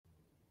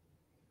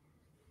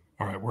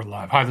All right, we're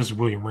live. Hi, this is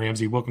William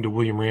Ramsey. Welcome to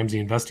William Ramsey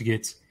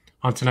Investigates.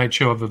 On tonight's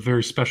show, I have a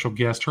very special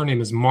guest. Her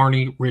name is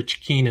Marney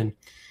Keenan,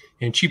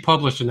 and she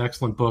published an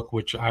excellent book,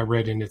 which I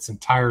read in its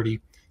entirety.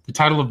 The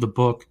title of the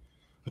book,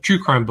 a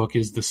true crime book,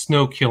 is The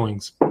Snow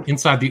Killings,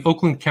 Inside the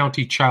Oakland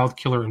County Child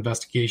Killer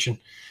Investigation.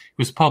 It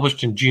was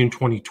published in June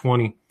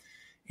 2020,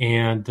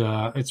 and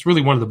it's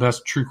really one of the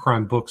best true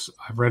crime books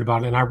I've read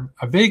about. And I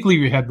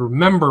vaguely had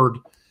remembered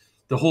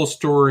the whole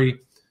story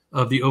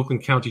of the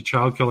Oakland County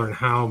child killer and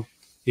how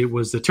it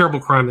was a terrible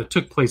crime that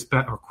took place,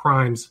 or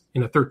crimes,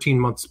 in a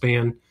 13-month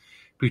span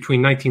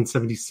between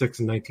 1976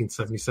 and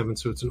 1977.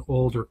 So it's an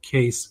older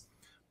case,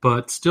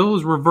 but still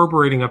is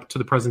reverberating up to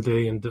the present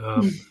day. And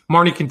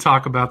Marney can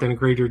talk about that in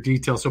greater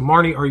detail. So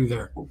Marney, are you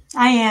there?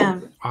 I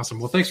am. Awesome.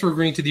 Well, thanks for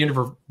agreeing to the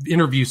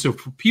interview. So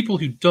for people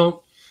who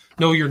don't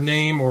know your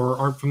name or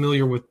aren't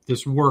familiar with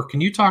this work, can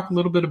you talk a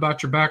little bit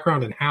about your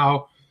background and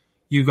how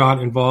you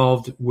got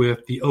involved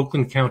with the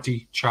Oakland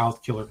County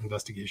child killer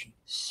investigation?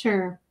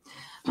 Sure.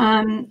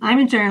 I'm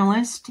a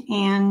journalist,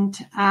 and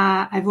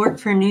I've worked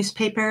for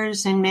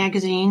newspapers and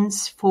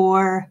magazines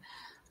for,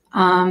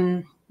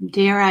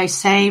 dare I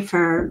say,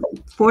 for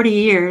 40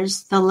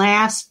 years. The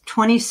last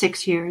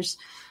 26 years,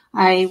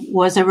 I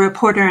was a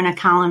reporter and a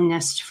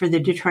columnist for the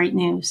Detroit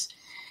News.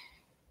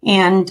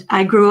 And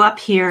I grew up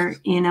here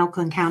in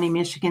Oakland County,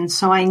 Michigan,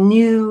 so I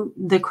knew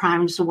the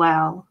crimes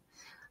well.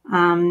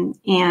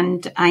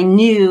 And I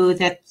knew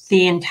that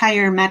the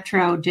entire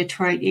metro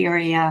Detroit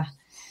area,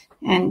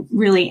 and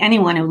really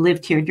anyone who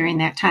lived here during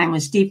that time,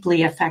 was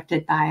deeply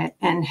affected by it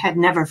and had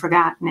never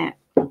forgotten it.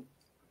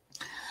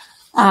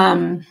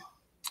 And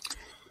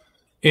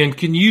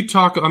can you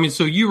talk,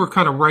 so you were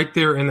kind of right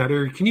there in that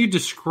area. Can you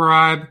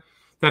describe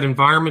that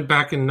environment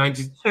back in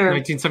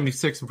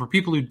 1976? And for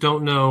people who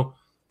don't know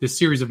this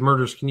series of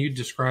murders, can you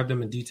describe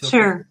them in detail?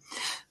 Sure.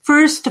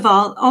 First of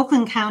all,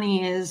 Oakland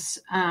County is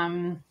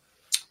a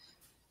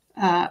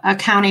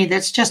county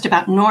that's just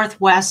about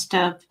northwest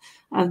of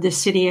the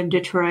city of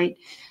Detroit.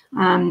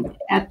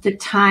 At the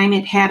time,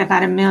 it had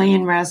about 1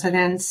 million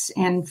residents,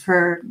 and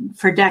for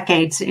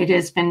decades, it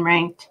has been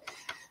ranked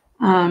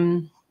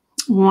one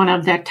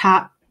of the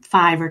top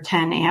 5 or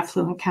 10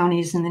 affluent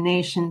counties in the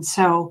nation.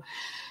 So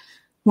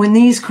when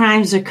these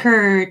crimes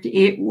occurred,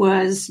 it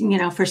was,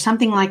 for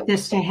something like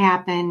this to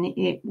happen,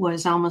 it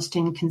was almost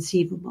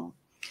inconceivable.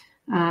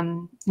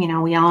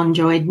 We all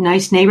enjoyed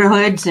nice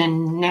neighborhoods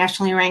and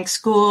nationally ranked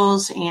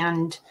schools,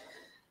 and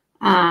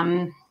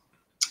in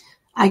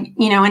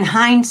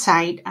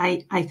hindsight,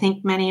 I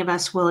think many of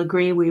us will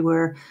agree we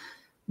were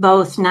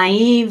both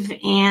naive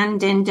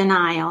and in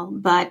denial.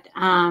 But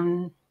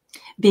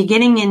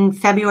beginning in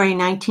February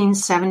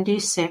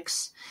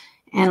 1976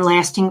 and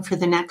lasting for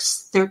the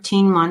next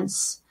 13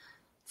 months,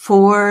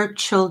 4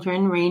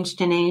 children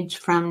ranged in age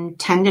from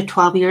 10 to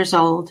 12 years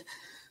old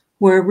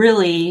were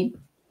really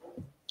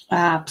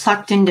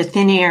plucked into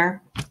thin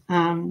air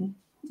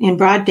in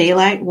broad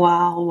daylight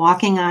while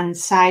walking on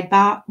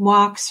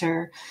sidewalks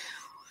or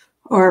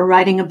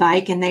riding a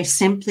bike, and they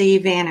simply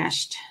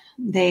vanished.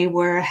 They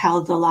were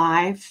held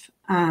alive,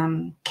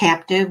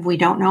 captive, we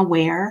don't know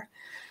where,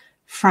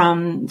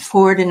 from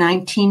 4 to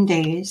 19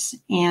 days,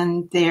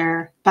 and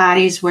their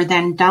bodies were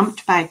then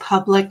dumped by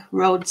public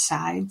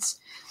roadsides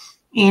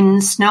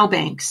in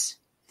snowbanks.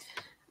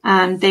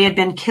 They had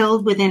been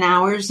killed within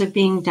hours of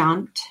being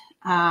dumped.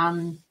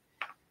 3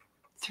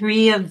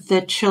 of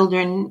the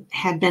children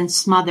had been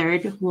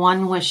smothered.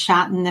 1 was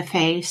shot in the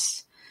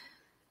face.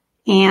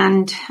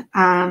 And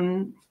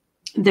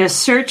the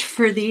search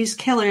for these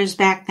killers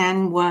back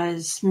then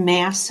was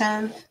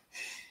massive.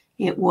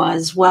 It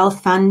was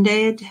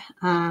well-funded.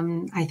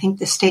 I think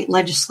the state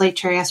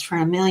legislature asked for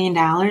 $1 million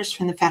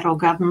from the federal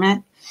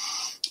government.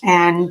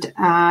 And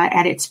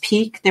at its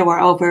peak, there were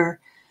over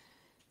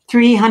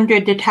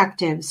 300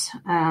 detectives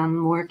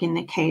working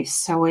the case.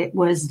 So it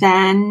was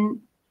then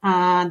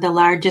the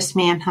largest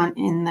manhunt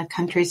in the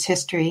country's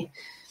history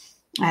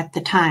at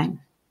the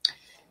time.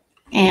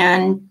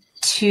 And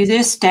to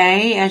this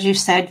day, as you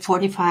said,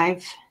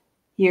 45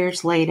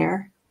 years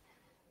later,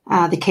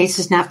 the case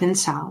has not been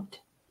solved.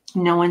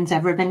 No one's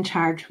ever been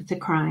charged with the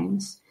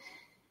crimes.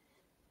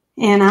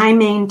 And I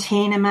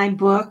maintain in my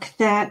book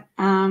that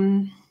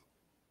the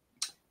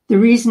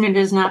reason it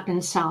has not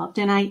been solved,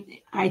 and I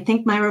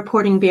think my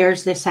reporting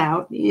bears this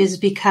out, is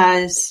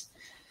because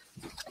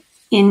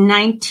in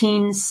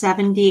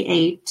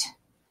 1978,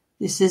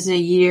 this is a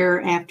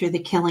year after the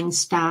killing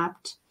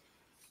stopped,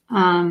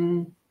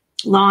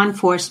 law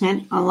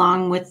enforcement,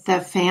 along with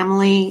the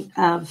family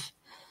of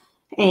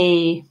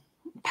a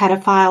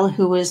pedophile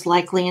who was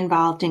likely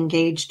involved,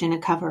 engaged in a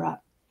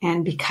cover-up.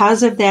 And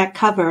because of that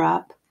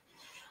cover-up,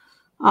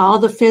 all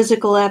the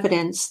physical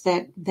evidence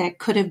that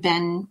could have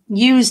been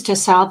used to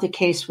solve the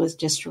case was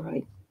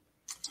destroyed.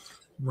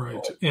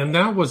 Right. And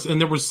there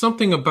was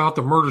something about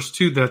the murders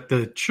too, that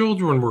the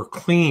children were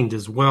cleaned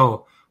as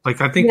well.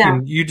 Like I think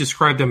you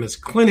described them as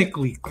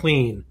clinically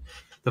clean.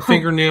 The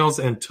fingernails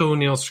and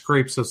toenail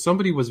scrapes. So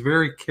somebody was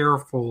very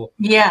careful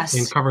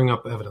in covering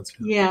up evidence.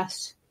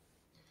 Yes.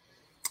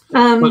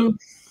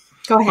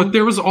 Go ahead. But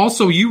there was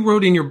also, you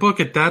wrote in your book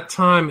at that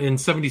time in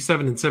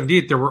 77 and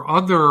 78, there were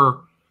other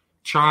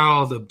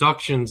child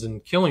abductions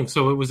and killings.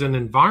 So it was an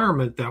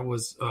environment that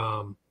was,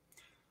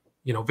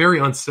 very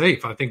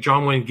unsafe. I think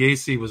John Wayne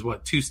Gacy was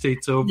 2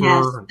 states over.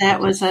 Yes, that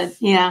was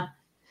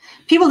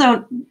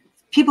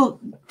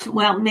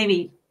well,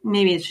 maybe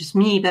it's just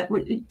me, but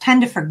we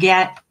tend to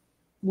forget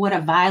what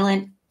a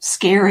violent,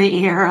 scary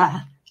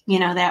era,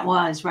 that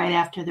was right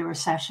after the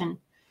recession.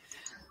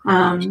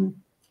 And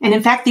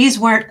in fact, these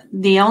weren't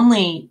the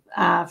only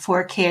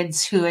 4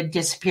 kids who had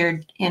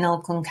disappeared in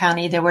Oakland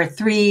County. There were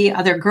 3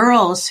 other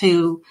girls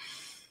who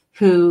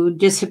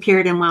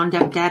disappeared and wound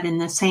up dead in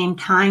the same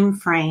time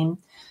frame.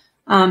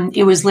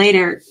 It was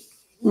later,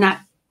 not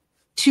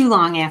too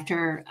long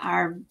after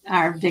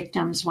our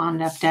victims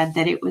wound up dead,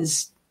 that it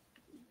was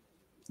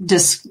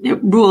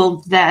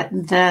ruled that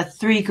the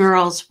 3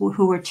 girls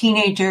who were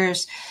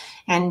teenagers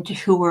and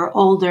who were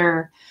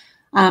older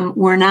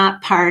were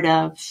not part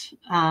of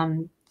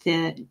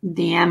the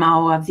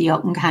MO of the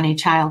Oakland County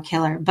child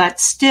killer, but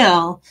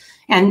still,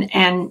 and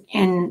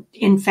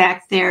in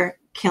fact, their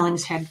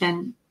killings had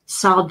been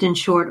solved in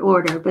short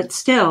order, but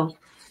still,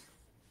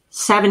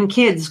 7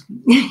 kids,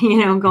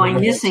 going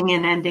missing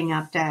and ending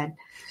up dead.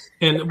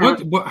 And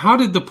how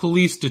did the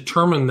police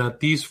determine that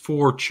these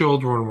 4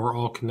 children were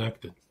all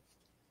connected?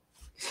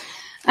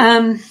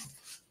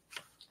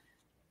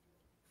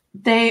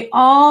 They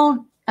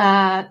all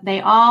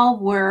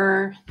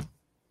were,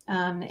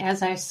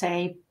 as I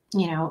say,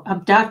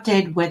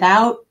 abducted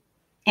without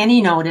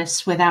any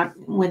notice,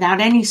 without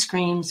any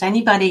screams,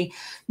 anybody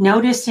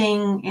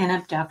noticing an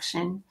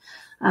abduction.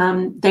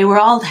 They were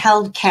all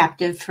held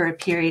captive for a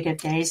period of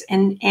days,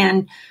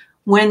 and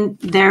when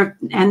their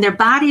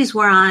bodies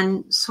were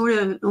on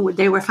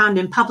they were found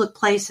in public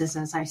places,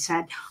 as I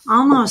said,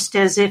 almost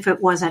as if it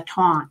was a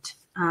taunt.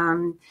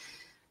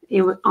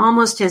 It was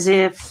almost as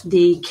if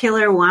the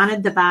killer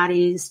wanted the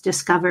bodies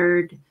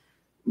discovered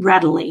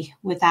readily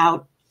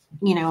without,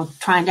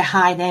 trying to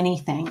hide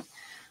anything.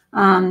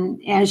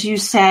 As you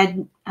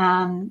said,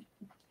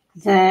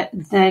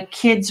 the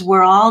kids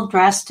were all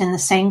dressed in the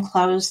same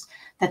clothes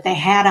that they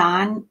had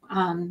on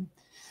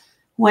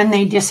when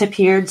they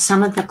disappeared.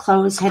 Some of the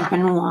clothes had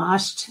been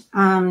washed.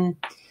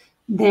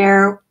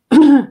 There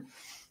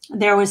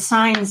was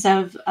signs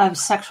of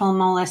sexual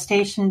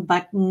molestation,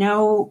 but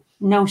no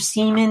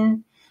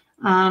semen.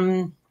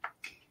 And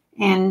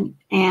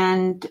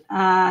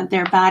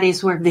their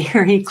bodies were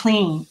very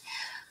clean.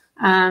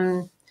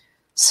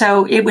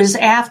 So it was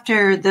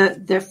after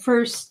the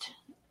first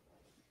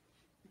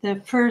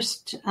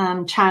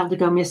child to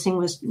go missing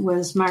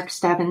was Mark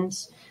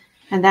Stebbins,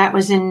 and that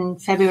was in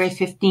February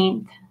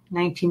 15th,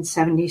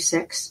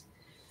 1976.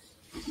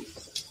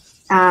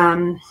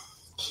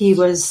 He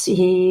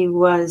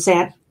was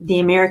at the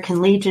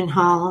American Legion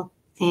Hall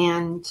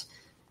and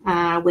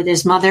with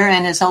his mother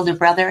and his older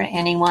brother,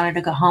 and he wanted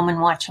to go home and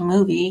watch a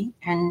movie.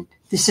 And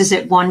this is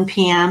at 1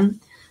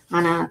 p.m.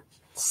 on a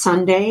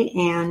Sunday,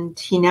 and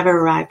he never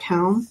arrived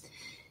home.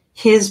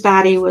 His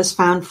body was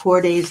found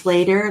 4 days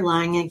later,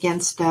 lying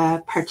against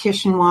a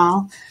partition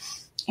wall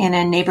in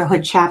a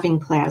neighborhood shopping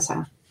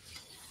plaza.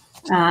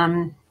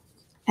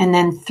 And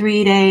then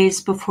 3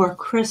 days before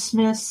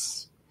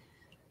Christmas,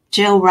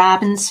 Jill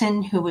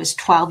Robinson, who was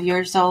 12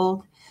 years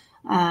old,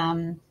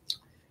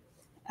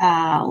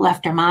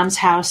 left her mom's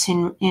house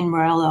in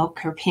Royal Oak.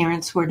 Her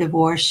parents were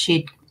divorced.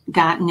 She'd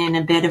gotten in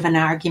a bit of an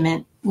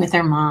argument with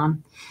her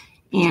mom,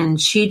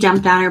 and she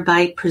jumped on her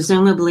bike,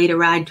 presumably to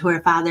ride to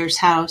her father's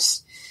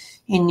house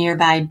in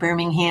nearby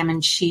Birmingham,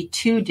 and she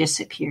too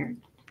disappeared.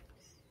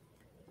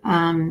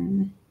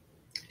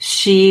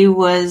 She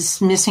was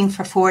missing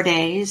for 4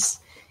 days,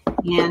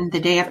 and the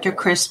day after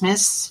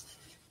Christmas,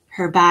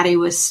 her body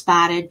was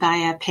spotted by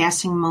a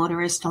passing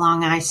motorist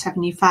along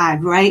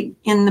I-75, right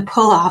in the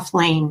pull-off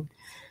lane.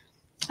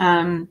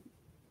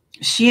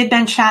 She had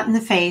been shot in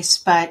the face,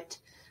 but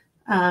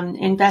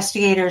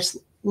investigators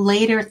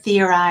later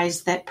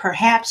theorized that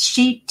perhaps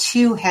she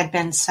too had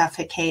been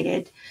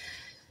suffocated.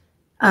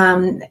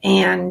 And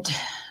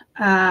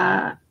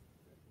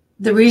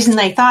the reason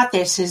they thought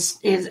this is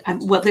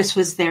this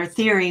was their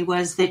theory,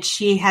 was that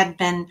she had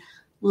been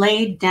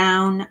laid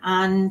down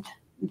on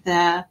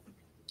the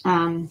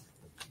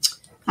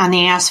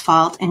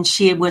asphalt, and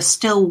she was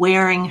still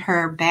wearing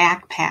her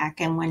backpack.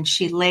 And when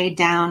she laid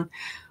down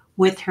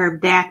with her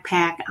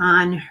backpack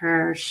on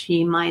her,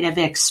 she might have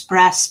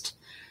expressed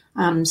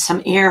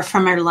some air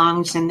from her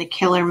lungs, and the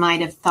killer might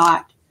have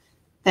thought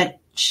that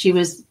she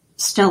was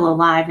still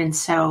alive, and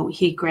so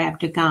he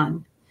grabbed a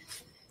gun.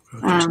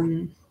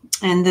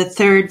 And the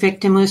third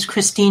victim was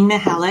Christine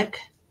Mihalik.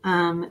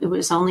 It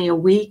was only a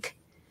week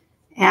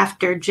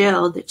after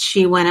Jill that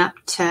she went up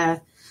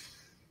to,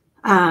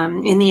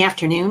 in the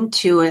afternoon,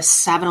 to a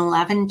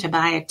 7-Eleven to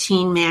buy a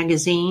teen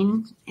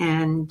magazine,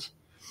 and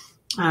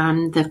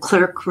the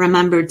clerk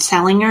remembered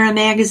selling her a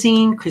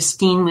magazine.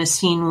 Christine was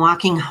seen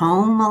walking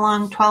home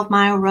along 12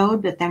 Mile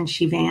Road, but then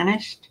she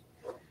vanished.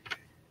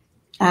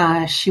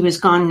 She was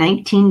gone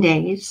 19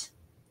 days.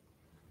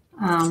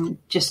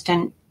 Just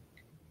an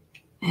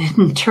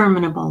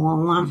interminable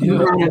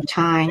amount of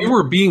time. They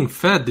were being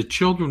fed, the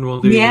children,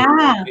 while they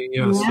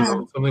were,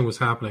 so something was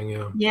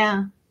happening,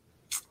 Yeah.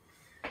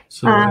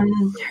 So,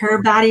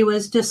 her body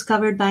was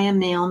discovered by a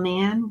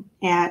mailman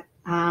at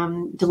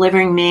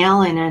delivering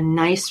mail in a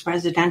nice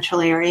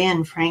residential area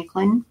in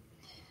Franklin.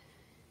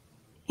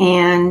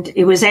 And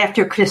it was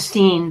after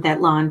Christine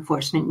that law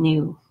enforcement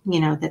knew,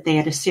 that they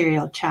had a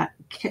serial child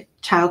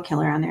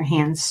killer on their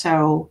hands.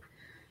 So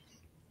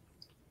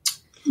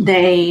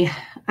they,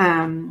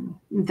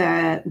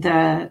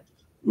 the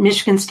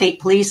Michigan State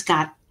Police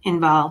got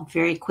involved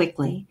very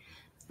quickly.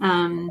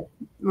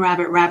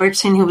 Robert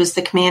Robertson, who was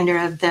the commander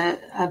of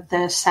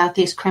the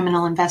Southeast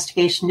Criminal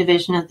Investigation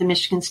Division of the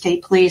Michigan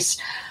State Police,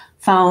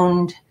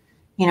 phoned,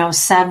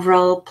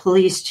 several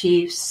police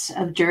chiefs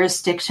of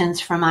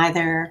jurisdictions from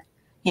either,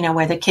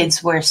 where the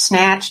kids were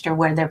snatched or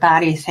where their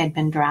bodies had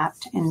been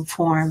dropped, and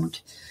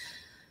formed,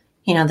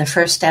 the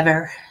first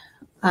ever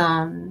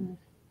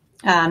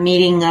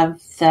meeting of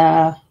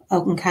the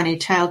Oakland County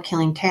Child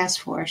Killing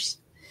Task Force.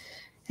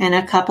 And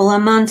a couple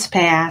of months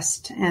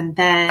passed, and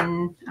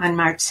then on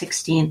March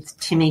 16th,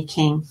 Timmy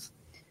King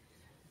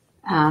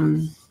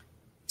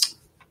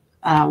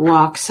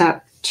walks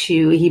up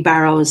he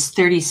borrows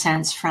 30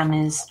 cents from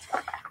his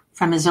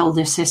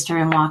older sister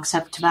and walks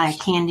up to buy a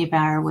candy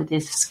bar with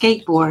his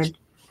skateboard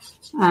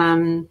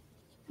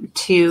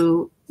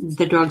to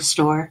the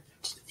drugstore.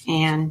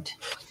 And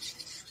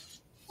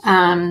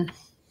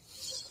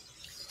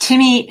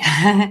Timmy,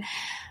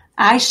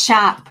 I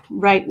shop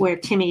right where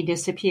Timmy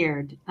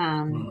disappeared.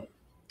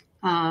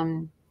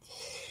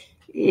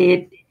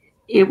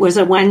 It was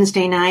a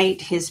Wednesday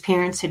night. His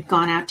parents had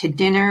gone out to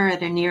dinner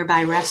at a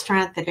nearby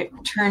restaurant that it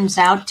turns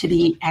out to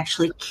be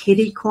actually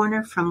kitty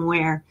corner from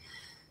where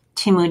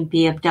Tim would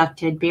be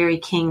abducted. Barry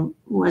King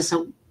was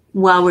a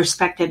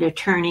well-respected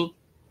attorney,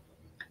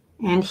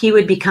 and he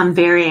would become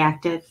very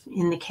active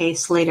in the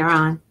case later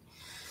on.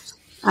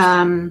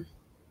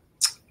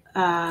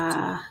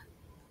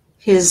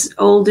 His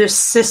oldest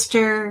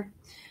sister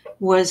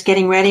was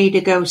getting ready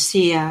to go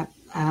see a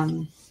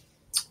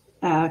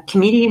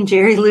comedian,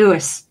 Jerry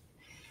Lewis,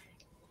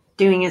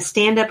 doing a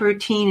stand-up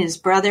routine. His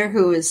brother,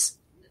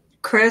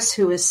 Chris,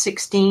 who was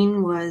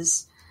 16,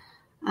 was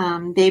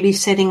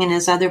babysitting, and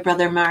his other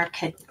brother, Mark,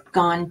 had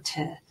gone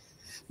to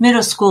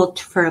middle school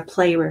for a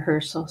play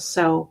rehearsal.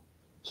 So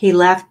Tim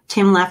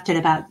left at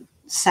about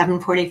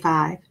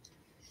 7:45.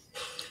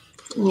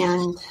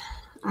 And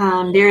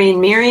Barry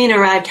and Marion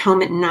arrived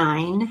home at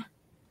 9,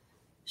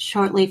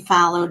 shortly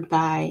followed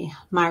by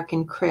Mark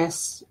and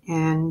Chris,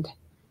 and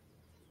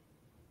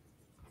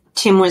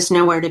Tim was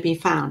nowhere to be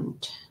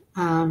found.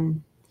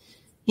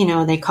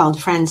 They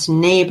called friends and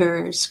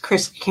neighbors.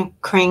 Chris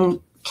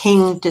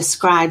King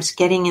describes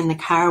getting in the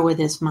car with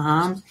his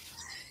mom,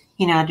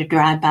 to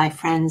drive by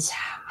friends'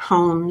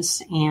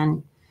 homes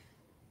and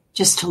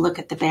just to look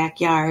at the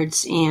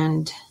backyards.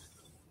 And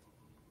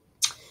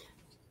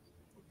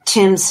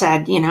Tim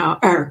said,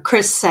 or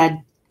Chris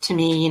said to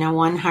me,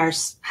 one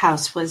house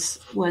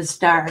was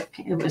dark.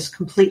 It was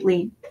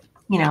completely,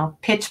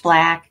 pitch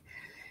black.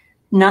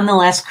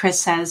 Nonetheless, Chris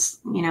says,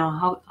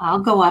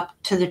 I'll go up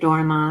to the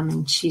door, Mom.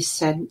 And she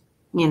said,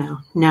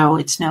 no,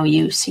 it's no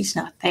use. He's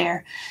not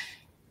there.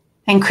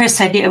 And Chris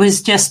said it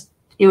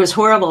was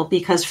horrible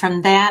because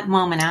from that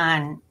moment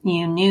on,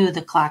 you knew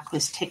the clock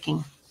was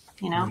ticking,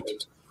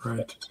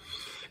 Right.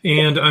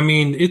 And I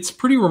mean, it's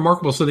pretty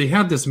remarkable. So they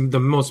had the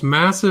most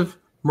massive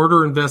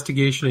murder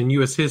investigation in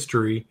U.S.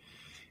 history.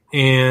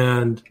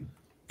 And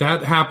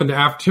that happened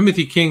after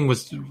Timothy King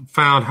was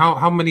found.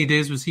 How many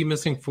days was he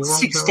missing for?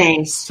 6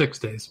 days. 6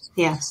 days.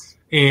 Yes.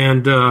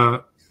 And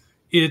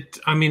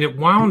it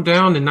wound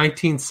down in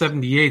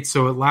 1978,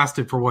 so it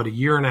lasted for a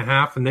year and a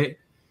half. And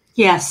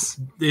yes,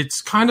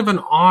 it's kind of an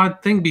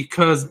odd thing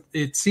because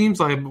it seems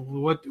like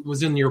what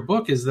was in your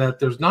book is that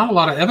there's not a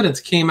lot of evidence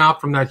came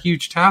out from that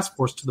huge task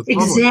force to the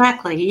public.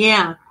 Exactly.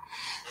 Yeah.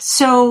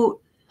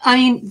 So,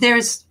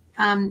 there's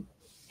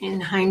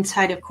in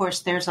hindsight, of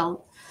course, there's a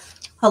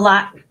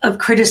lot of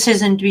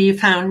criticism to be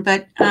found,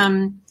 but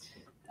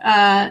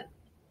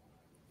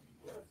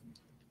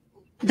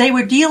they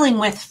were dealing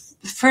with,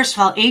 first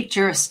of all, 8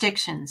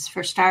 jurisdictions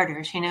for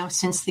starters,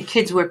 since the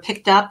kids were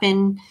picked up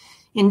in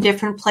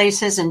different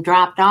places and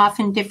dropped off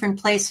in different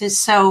places.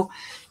 So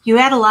you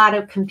had a lot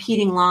of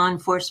competing law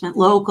enforcement,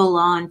 local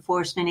law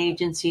enforcement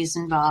agencies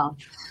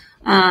involved.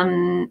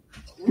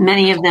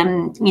 Many of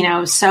them,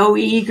 so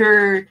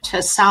eager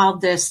to solve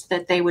this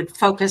that they would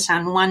focus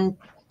on one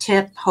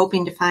tip,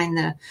 hoping to find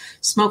the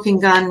smoking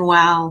gun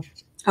while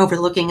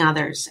overlooking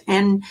others.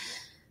 And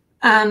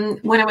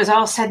when it was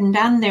all said and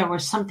done, there were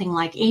something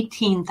like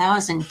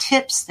 18,000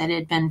 tips that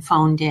had been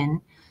phoned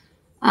in.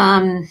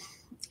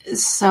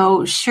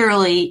 So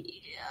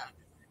surely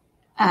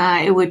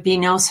it would be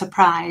no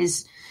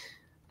surprise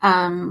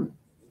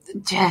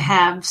to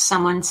have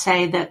someone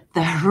say that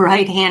the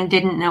right hand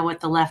didn't know what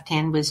the left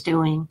hand was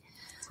doing.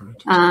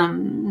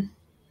 Right.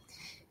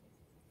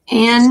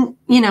 And,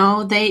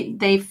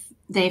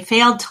 they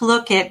failed to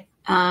look at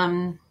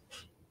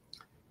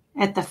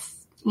the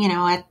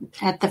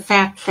at the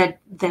fact that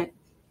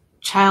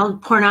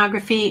child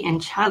pornography and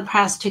child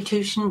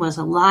prostitution was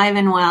alive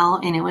and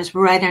well, and it was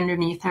right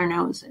underneath our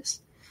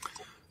noses.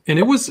 And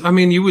it was, I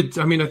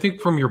think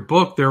from your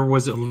book, there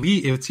was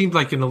elite, it seemed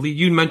like an elite,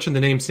 you mentioned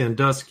the name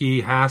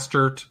Sandusky,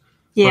 Hastert.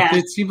 Yeah. But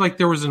it seemed like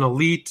there was an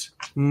elite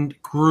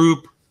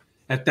group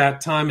at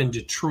that time in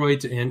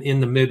Detroit and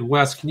in the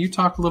Midwest. Can you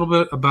talk a little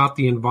bit about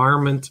the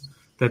environment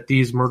that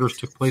these murders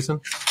took place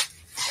in?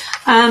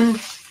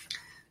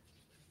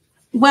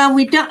 Well,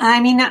 we don't,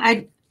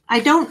 I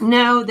don't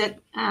know that,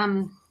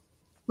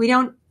 we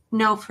don't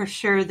know for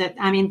sure that,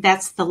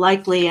 that's the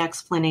likely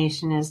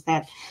explanation, is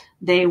that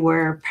they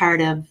were part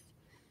of,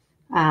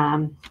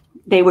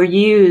 they were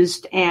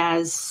used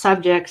as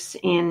subjects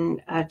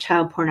in a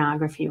child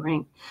pornography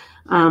ring.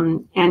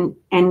 And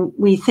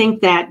we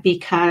think that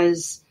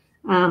because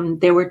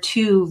there were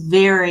two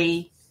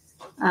very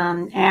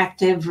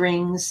active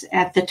rings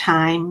at the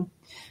time.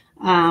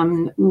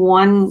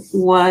 One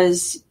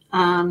was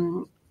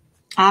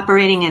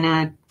operating in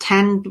a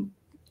 10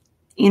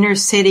 inner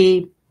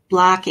city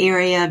block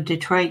area of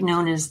Detroit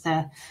known as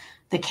the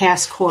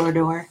Cass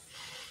Corridor.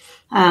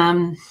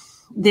 It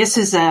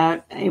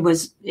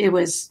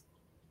was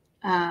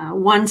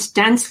once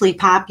densely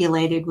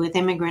populated with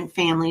immigrant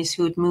families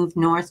who had moved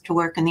north to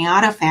work in the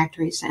auto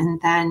factories.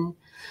 And then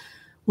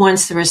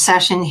once the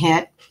recession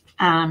hit,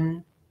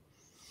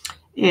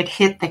 it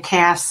hit the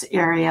Cass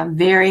area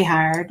very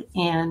hard,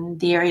 and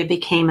the area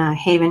became a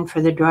haven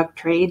for the drug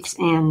trades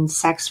and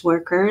sex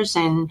workers.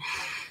 And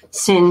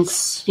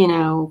since,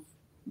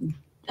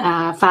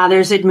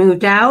 fathers had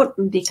moved out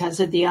because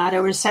of the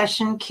auto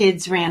recession,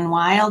 kids ran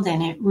wild,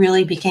 and it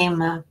really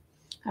became a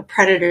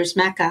predator's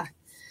mecca.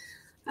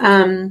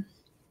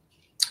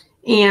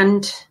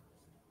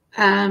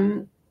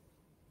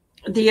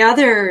 The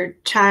other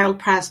child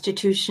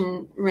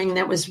prostitution ring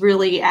that was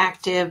really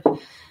active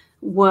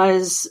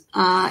was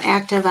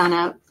active on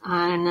a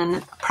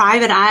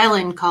private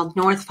island called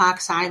North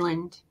Fox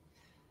Island.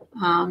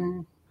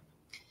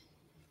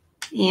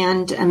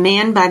 And a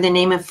man by the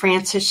name of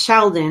Francis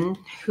Sheldon,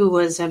 who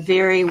was a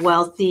very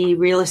wealthy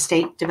real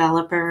estate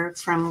developer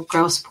from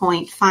Grosse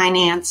Pointe,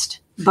 financed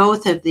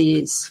both of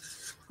these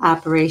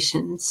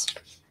operations.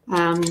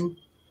 And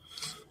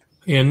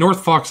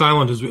North Fox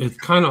Island it's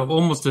kind of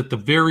almost at the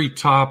very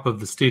top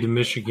of the state of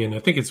Michigan. I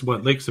think it's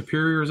Lake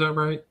Superior, is that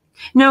right?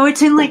 No,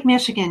 it's in Lake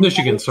Michigan.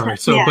 Michigan, sorry.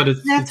 So, yeah, but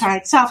that's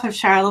right, south of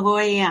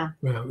Charlevoix. Yeah.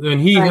 And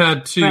he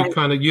had to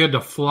you had to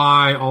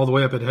fly all the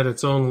way up. It had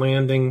its own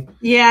landing.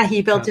 Yeah,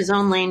 he built his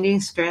own landing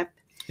strip.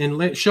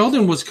 And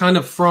Sheldon was kind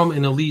of from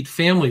an elite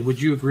family.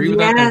 Would you agree with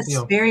that?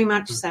 Yes, very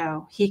much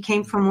so. He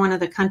came from one of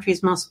the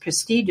country's most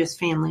prestigious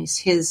families.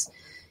 His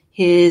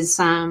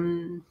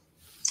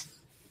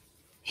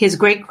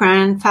great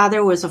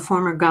grandfather was a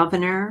former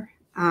governor.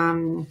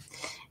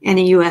 And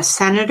a U.S.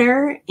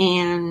 senator,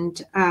 and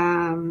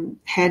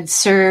had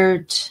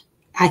served,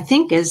 I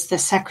think, as the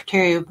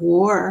Secretary of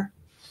War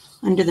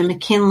under the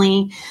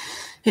McKinley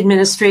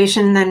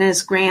administration. Then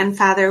his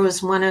grandfather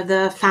was one of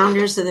the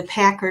founders of the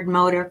Packard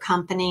Motor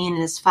Company, and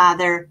his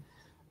father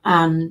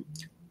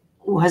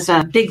was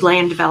a big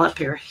land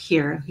developer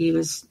here. He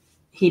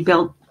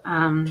built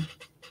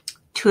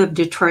two of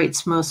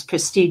Detroit's most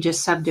prestigious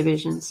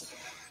subdivisions.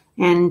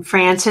 And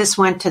Francis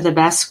went to the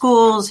best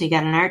schools. He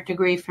got an art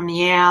degree from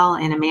Yale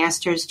and a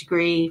master's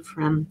degree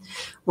from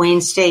Wayne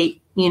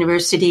State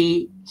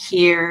University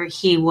here.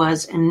 He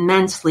was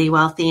immensely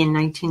wealthy in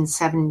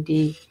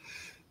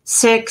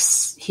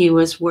 1976. He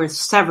was worth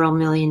several $1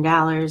 million,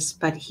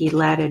 but he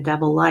led a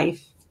double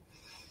life.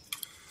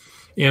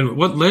 And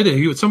what led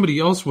to somebody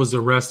else was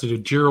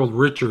arrested, Gerald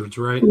Richards,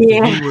 right?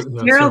 Yeah,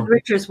 Gerald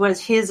Richards was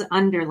his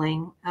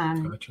underling.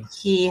 Gotcha.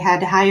 He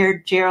had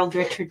hired Gerald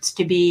Richards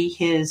to be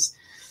his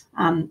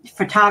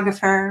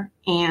photographer,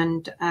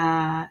 and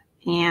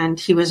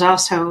he was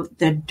also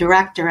the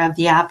director of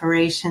the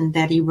operation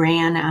that he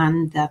ran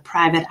on the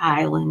private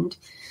island.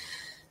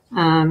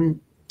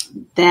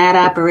 That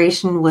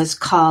operation was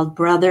called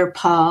Brother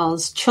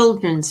Paul's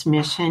Children's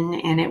Mission,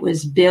 and it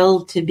was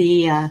billed to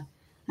be a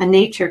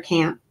nature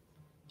camp.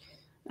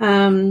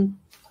 And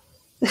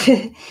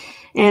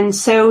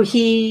so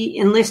he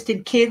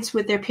enlisted kids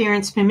with their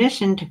parents'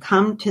 permission to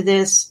come to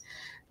this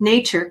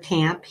nature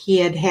camp. He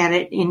had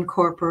it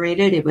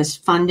incorporated. It was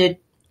funded,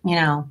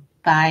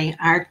 by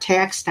our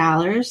tax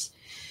dollars.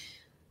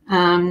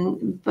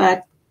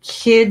 But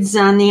kids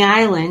on the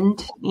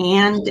island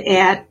and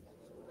at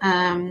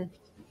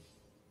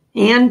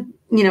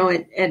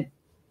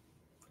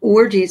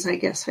orgies, I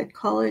guess I'd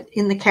call it,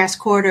 in the Cass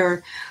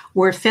Corridor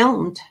were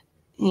filmed,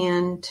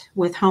 and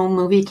with home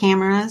movie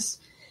cameras.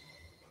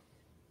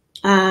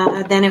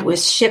 Then it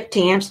was shipped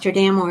to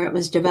Amsterdam, where it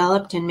was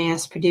developed and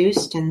mass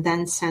produced and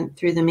then sent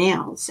through the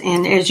mails.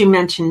 And as you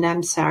mentioned,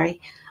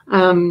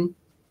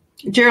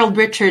 Gerald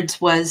Richards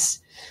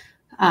was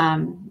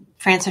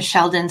Francis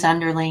Sheldon's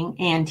underling,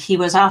 and he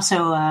was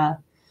also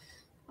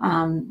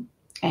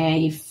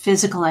a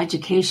physical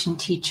education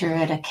teacher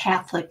at a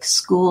Catholic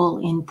school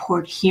in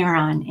Port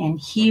Huron, and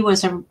he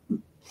was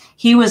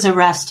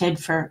arrested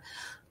for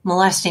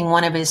molesting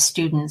one of his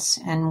students.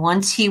 And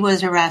once he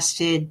was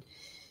arrested,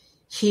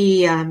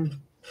 he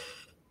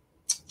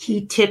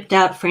tipped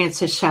out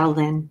Francis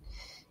Sheldon,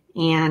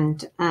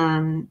 and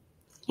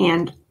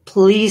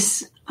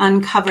police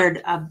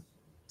uncovered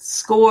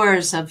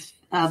scores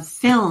of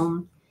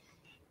film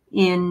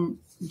in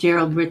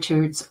Gerald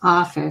Richards'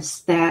 office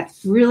that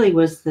really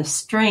was the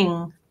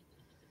string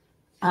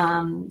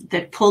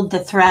that pulled the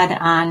thread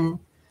on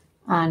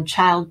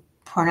child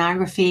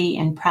pornography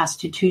and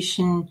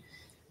prostitution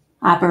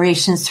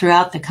operations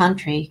throughout the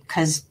country,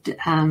 because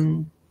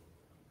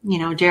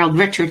Gerald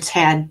Richards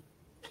had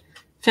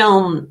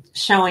film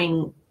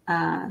showing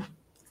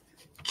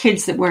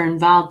kids that were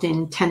involved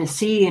in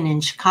Tennessee and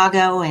in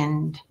Chicago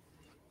and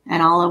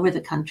all over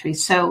the country.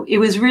 So it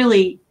was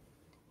really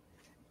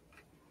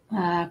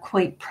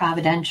quite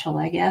providential,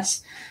 I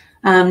guess.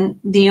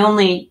 The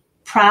only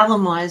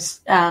problem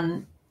was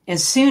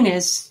as soon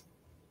as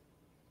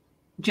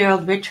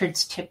Gerald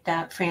Richards tipped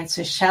out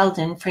Francis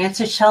Sheldon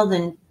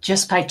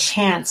just by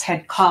chance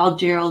had called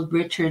Gerald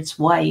Richards'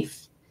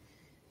 wife.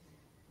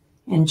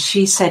 And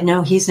she said,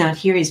 no, he's not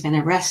here. He's been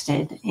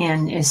arrested.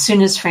 And as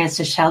soon as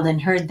Francis Sheldon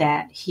heard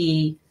that,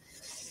 he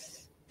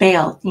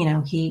bailed.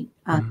 He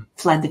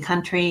fled the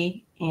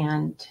country,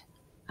 and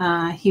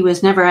he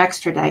was never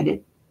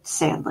extradited,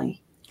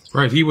 sadly.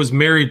 Right. He was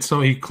married. So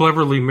he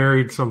cleverly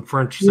married some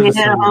French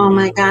citizen. Yeah. Oh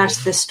my gosh,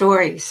 the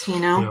stories,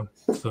 Yeah.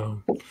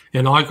 So,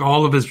 and like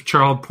all of his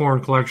child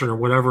porn collection or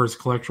whatever his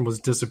collection was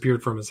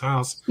disappeared from his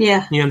house.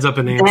 Yeah. He ends up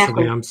in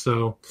Amsterdam.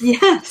 So.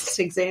 Yes,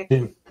 exactly.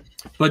 Yeah.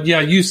 But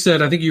yeah, you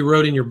said, I think you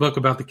wrote in your book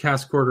about the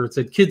Cass Quarter, it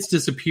said kids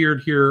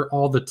disappeared here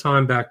all the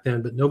time back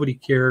then, but nobody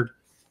cared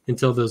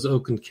until those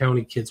Oakland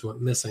County kids went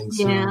missing.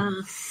 So yeah.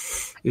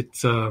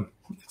 It's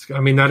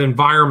that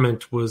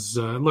environment was,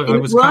 kind of like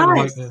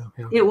that.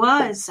 Yeah. It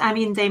was. I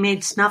mean, they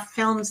made snuff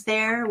films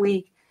there.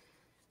 It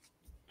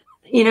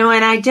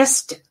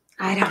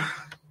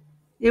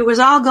was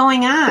all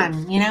going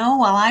on,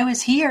 while I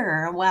was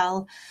here.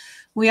 Well,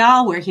 we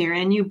all were here.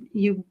 And you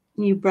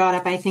brought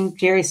up, I think,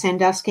 Jerry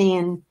Sandusky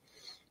and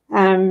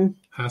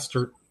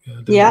Hastert.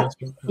 Yeah.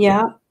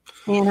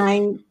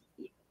 And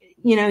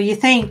you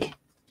think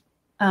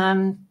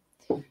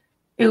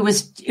it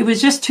was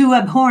just too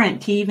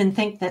abhorrent to even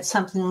think that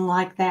something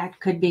like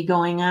that could be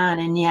going on.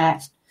 And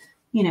yet,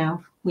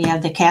 we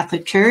have the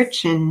Catholic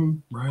Church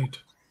and right.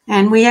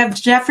 And we have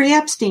Jeffrey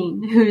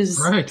Epstein, who's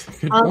right.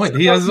 Good point.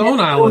 He has his own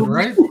island,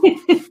 right?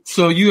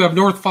 So you have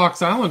North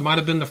Fox Island, might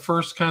have been the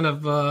first kind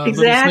of little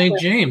St.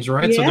 James,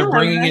 right? Yeah, so they're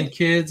bringing in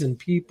kids and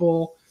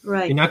people,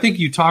 right? And I think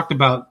you talked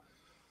about.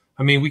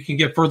 I mean, we can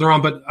get further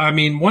on, but I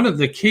mean, one of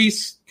the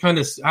case kind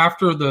of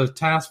after the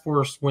task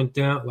force went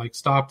down,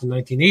 stopped in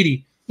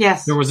 1980.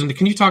 Yes, there was.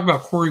 Can you talk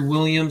about Corey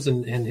Williams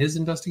and his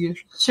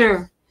investigation?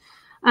 Sure.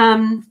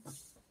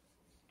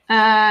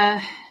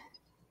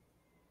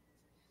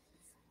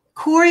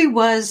 Corey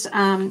was,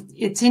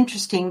 it's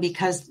interesting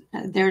because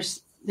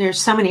there's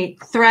so many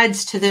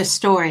threads to this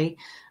story,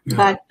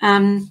 yeah.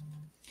 But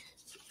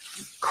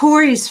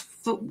Corey's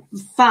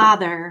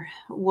father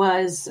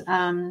was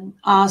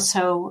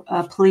also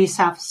a police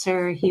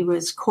officer.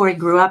 Corey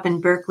grew up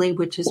in Berkeley,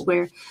 which is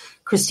where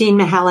Christine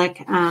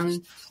Mihalik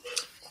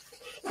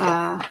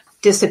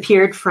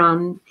disappeared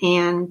from.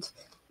 And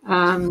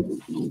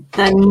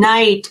the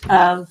night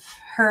of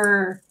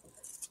her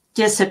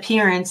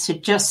disappearance,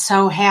 it just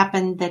so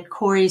happened that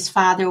Corey's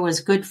father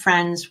was good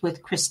friends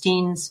with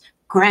Christine's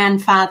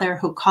grandfather,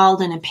 who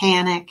called in a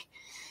panic.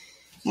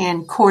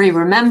 And Corey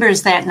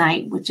remembers that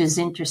night, which is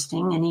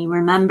interesting. And he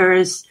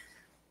remembers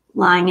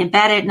lying in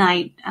bed at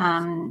night,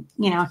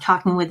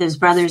 talking with his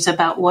brothers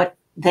about what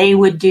they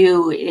would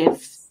do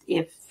if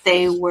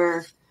they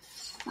were,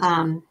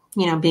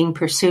 being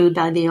pursued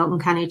by the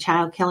Oakland County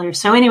child killer.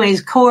 So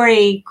anyways,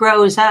 Corey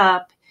grows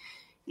up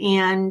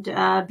and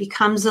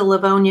becomes a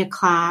Livonia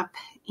cop,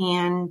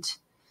 and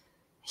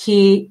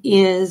he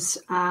is,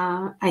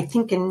 I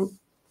forget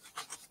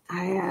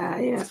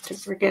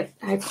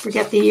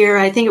the year.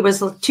 I think it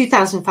was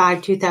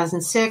 2005,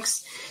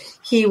 2006.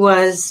 He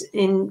was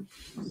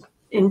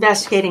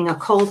investigating a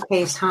cold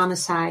case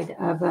homicide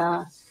of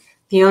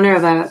the owner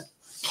of a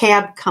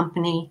cab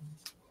company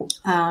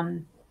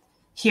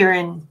here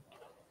in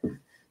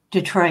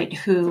Detroit,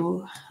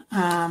 who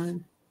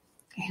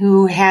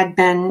had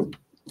been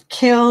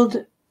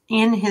killed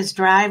in his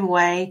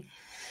driveway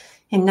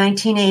in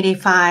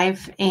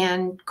 1985.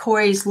 And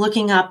Corey's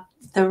looking up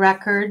the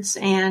records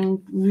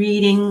and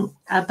reading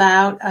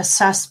about a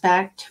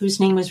suspect whose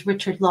name was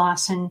Richard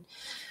Lawson,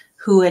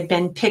 who had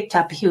been picked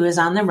up. He was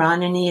on the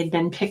run, and he had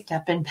been picked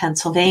up in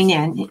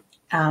Pennsylvania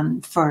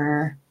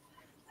for,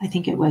 I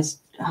think it was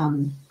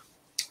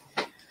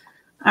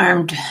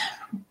armed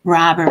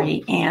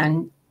robbery.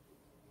 And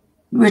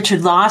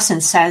Richard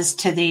Lawson says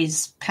to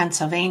these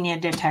Pennsylvania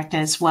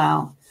detectives,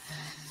 well,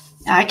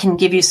 I can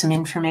give you some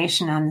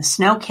information on the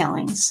snow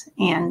killings.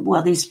 And,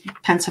 well, these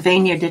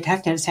Pennsylvania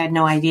detectives had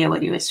no idea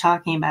what he was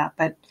talking about.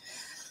 But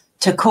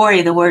to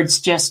Corey, the words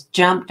just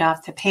jumped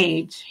off the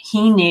page.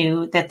 He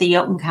knew that the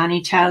Oakland County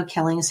child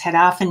killings had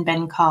often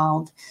been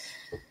called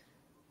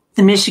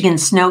the Michigan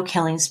snow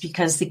killings,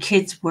 because the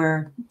kids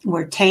were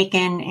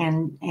taken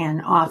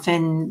and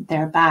often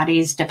their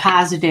bodies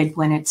deposited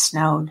when it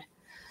snowed.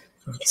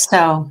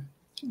 So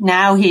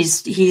now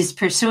he's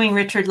pursuing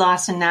Richard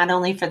Lawson not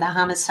only for the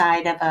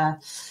homicide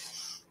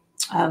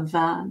of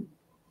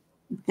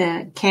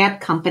the cab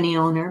company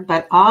owner,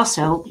 but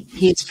also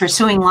he's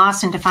pursuing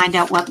Lawson to find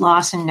out what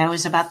Lawson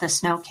knows about the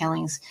snow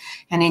killings.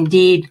 And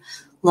indeed,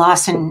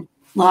 Lawson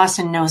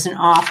knows an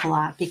awful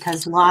lot,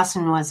 because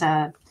Lawson was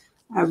a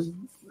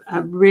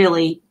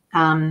really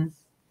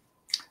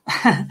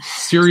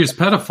serious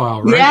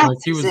pedophile, right? Yeah, like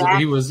exactly.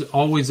 He was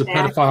always a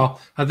pedophile.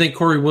 I think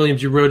Corey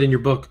Williams, you wrote in your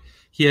book,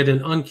 he had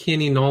an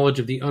uncanny knowledge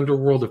of the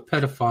underworld of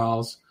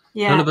pedophiles.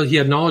 Yeah. He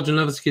had knowledge none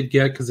of us could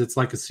get because it's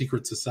like a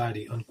secret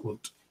society,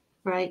 unquote.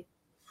 Right.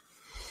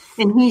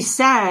 And he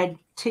said,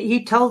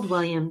 he told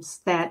Williams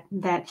that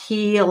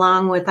he,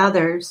 along with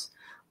others,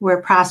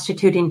 were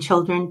prostituting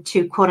children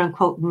to quote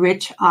unquote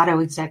rich auto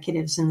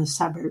executives in the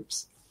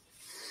suburbs.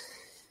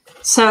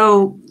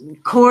 So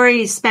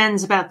Corey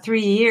spends about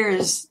 3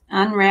 years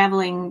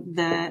unraveling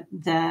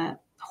the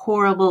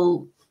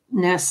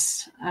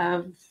horribleness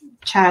of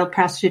child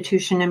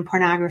prostitution and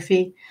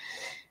pornography.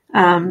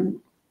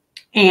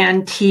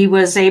 And he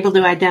was able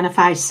to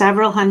identify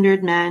several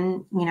hundred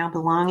men,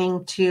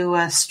 belonging to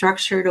a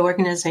structured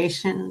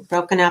organization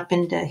broken up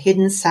into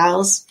hidden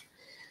cells.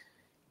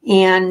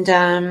 And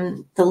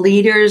the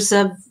leaders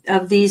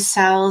of these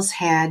cells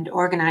had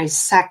organized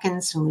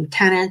seconds and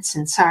lieutenants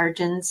and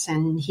sergeants,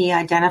 and he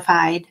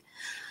identified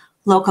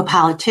local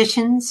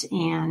politicians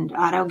and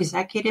auto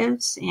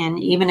executives and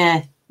even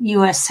a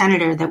U.S.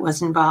 senator that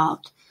was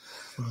involved.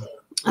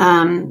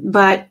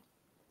 But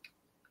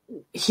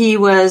he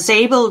was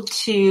able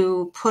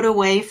to put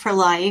away for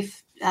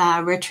life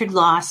Richard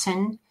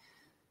Lawson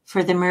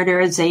for the murder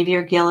of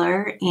Xavier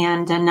Giller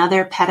and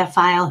another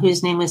pedophile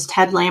whose name was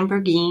Ted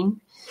Lamborghini.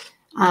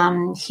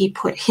 He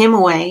put him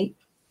away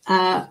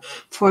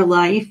for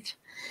life.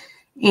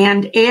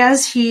 And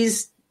as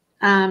he's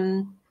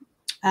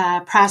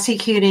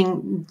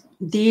prosecuting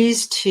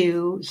these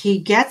two, he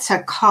gets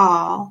a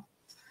call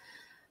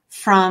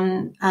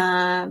from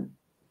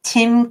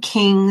Tim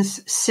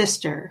King's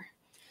sister.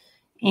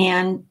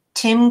 And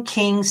Tim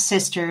King's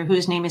sister,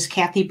 whose name is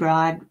Kathy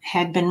Broad,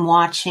 had been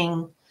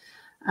watching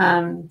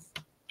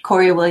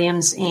Corey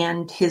Williams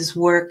and his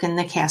work in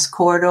the Cass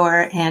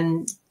Corridor,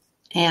 and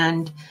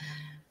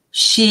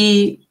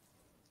she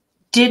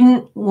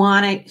didn't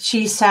want to.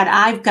 She said,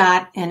 "I've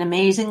got an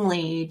amazing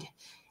lead,"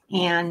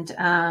 and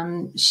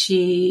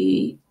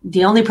the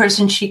only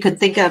person she could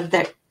think of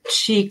that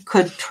she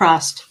could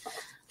trust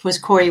was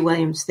Corey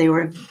Williams.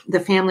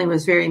 The family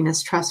was very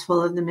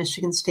mistrustful of the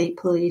Michigan State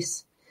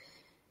Police.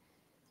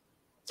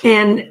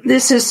 And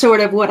this is sort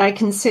of what I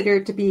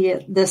consider to be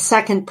the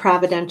second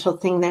providential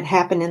thing that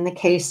happened in the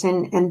case,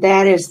 and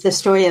that is the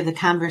story of the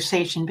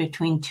conversation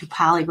between two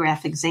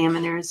polygraph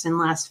examiners in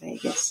Las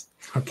Vegas.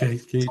 Okay,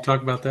 can you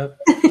talk about that?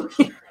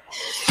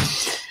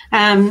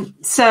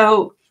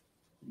 So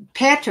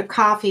Patrick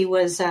Coffey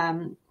was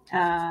a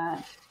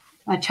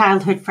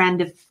childhood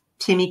friend of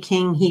Timmy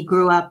King. He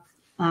grew up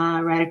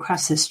right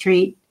across the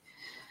street.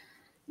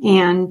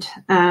 And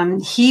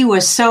he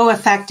was so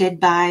affected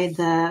by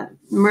the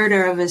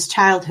murder of his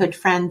childhood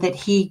friend that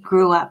he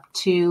grew up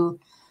to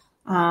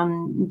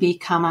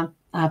become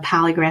a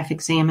polygraph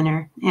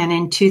examiner. And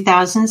in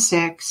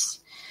 2006,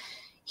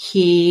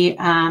 he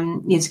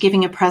is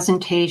giving a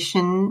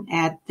presentation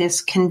at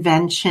this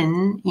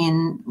convention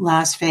in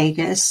Las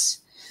Vegas.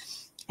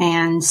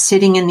 And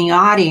sitting in the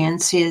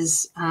audience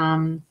is a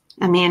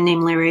man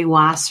named Larry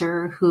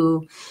Wasser,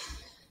 who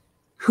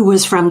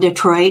was from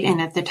Detroit,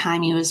 and at the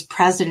time he was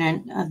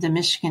president of the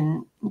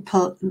Michigan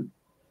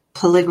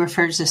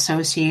Polygraphers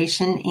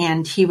Association.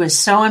 And he was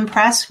so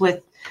impressed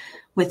with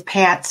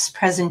Pat's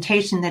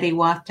presentation that he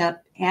walked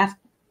up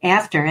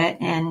after it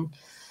and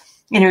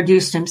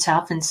introduced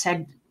himself and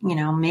said,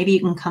 maybe you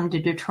can come to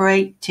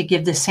Detroit to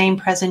give the same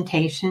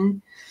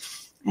presentation.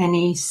 And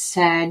he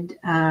said,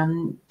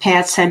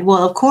 Pat said,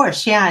 well, of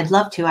course, yeah, I'd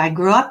love to. I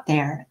grew up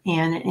there.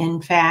 And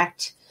in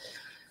fact,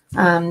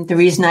 the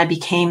reason I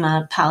became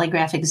a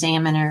polygraph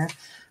examiner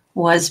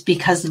was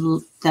because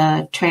of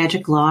the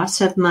tragic loss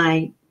of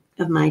my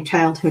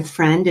childhood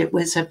friend. It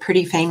was a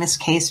pretty famous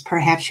case.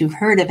 Perhaps you've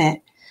heard of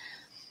it.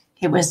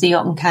 It was the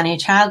Oakland County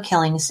child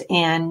killings.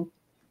 And,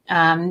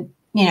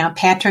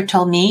 Patrick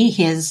told me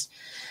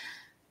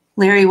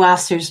Larry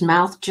Wasser's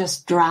mouth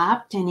just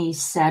dropped, and he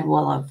said,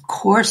 well, of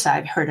course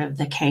I've heard of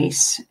the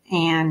case.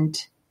 And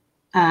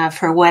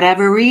for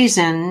whatever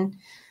reason,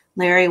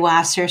 Larry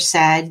Wasser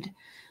said,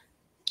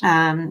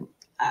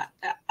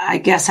 I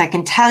guess I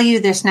can tell you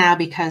this now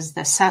because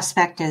the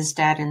suspect is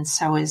dead and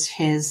so is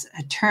his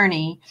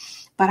attorney,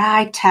 but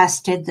I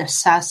tested the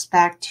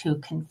suspect who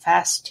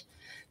confessed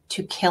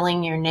to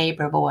killing your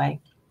neighbor boy.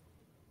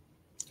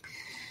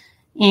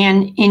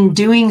 And in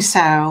doing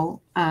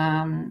so,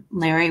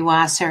 Larry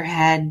Wasser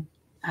had,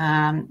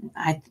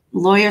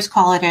 lawyers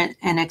call it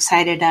an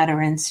excited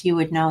utterance. You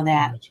would know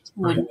that.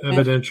 Right.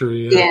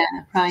 Evidentiary. Yeah,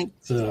 right.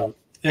 It's an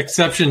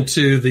exception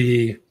to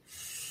the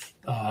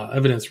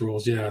evidence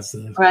rules. Yeah, it's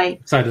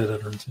right. cited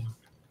editor too.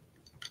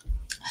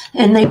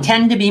 And they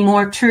tend to be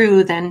more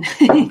true than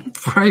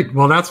right.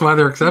 Well, that's why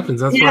they're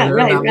exceptions. That's why they're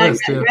on that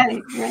list.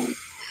 Right.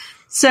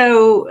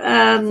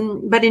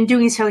 So, but in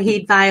doing so,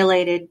 he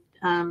violated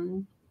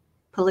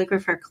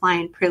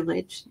polygrapher-client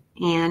privilege,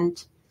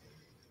 and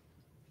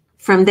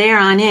from there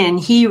on in,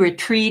 he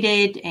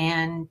retreated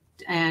and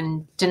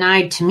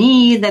denied to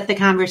me that the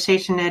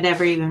conversation had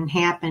ever even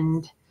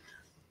happened.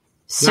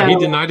 So he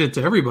denied it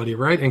to everybody,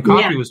 right? And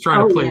Coffey was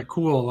trying to play it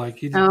cool, like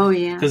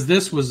because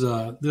this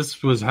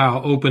was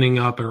how opening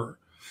up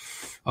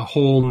a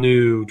whole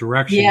new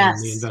direction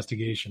in the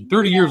investigation.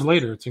 30 years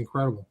later, it's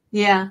incredible.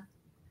 Yeah.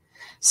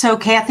 So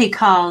Kathy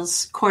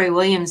calls Corey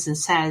Williams and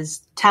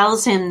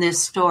tells him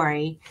this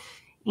story,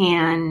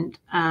 and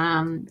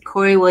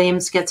Corey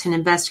Williams gets an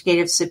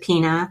investigative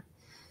subpoena.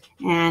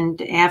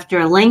 And after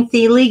a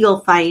lengthy legal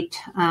fight,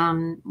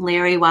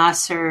 Larry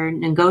Wasser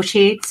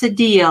negotiates a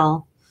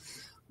deal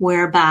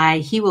whereby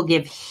he will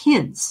give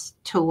hints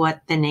to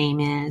what the name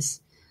is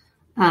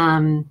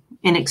in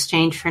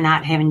exchange for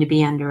not having to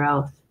be under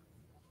oath.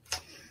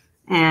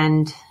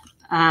 And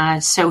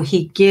so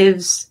he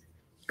gives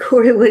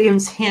Corey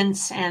Williams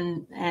hints,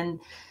 and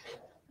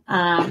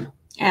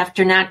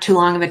after not too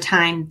long of a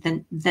time,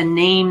 the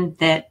name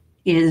that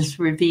is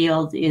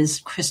revealed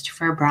is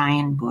Christopher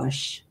Brian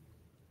Bush.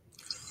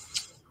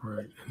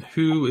 Right. And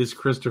who is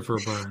Christopher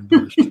Brian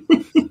Bush?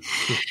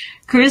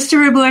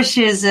 Christopher Bush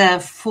is a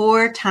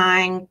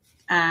 4-time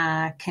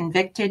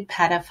convicted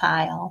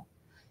pedophile.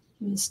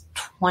 He was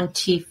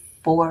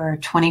 24 or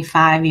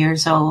 25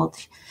 years old.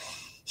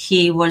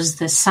 He was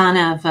the son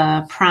of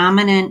a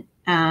prominent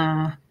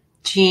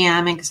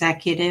GM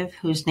executive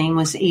whose name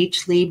was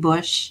H. Lee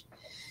Bush.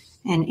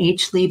 And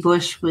H. Lee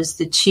Bush was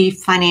the chief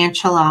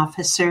financial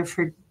officer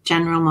for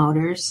General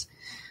Motors.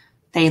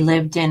 They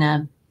lived in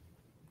a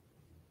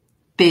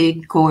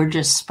big,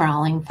 gorgeous,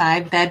 sprawling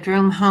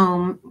 5-bedroom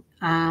home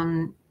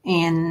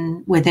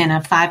within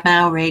a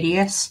 5-mile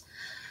radius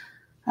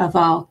of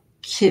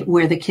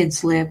where the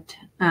kids lived.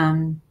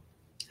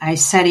 I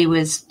said he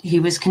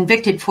was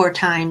convicted 4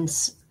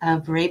 times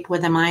of rape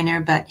with a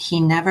minor, but he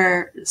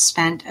never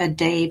spent a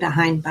day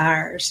behind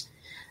bars.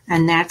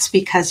 And that's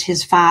because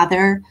his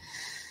father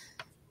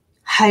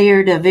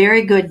hired a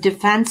very good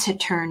defense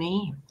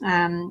attorney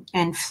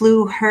and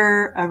flew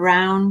her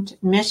around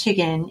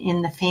Michigan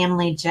in the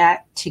family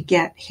jet to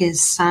get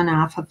his son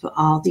off of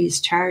all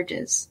these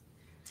charges.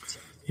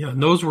 Yeah,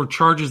 and those were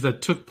charges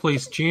that took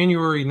place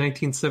January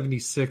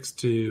 1976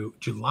 to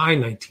July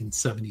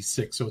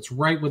 1976. So it's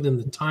right within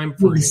the time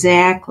frame.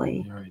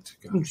 Exactly. Right.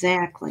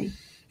 Exactly.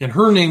 And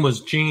her name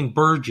was Jane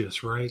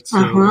Burgess, right?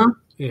 So,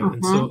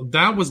 and so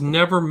that was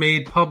never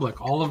made public.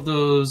 All of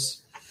those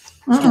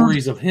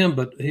stories of him,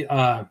 but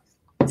all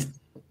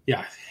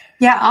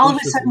of a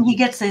sudden he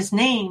gets his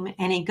name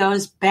and he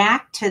goes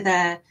back to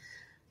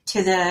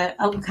the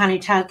Oakland County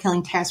Child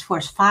Killing Task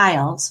Force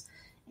files,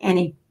 and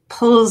he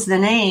pulls the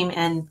name,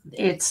 and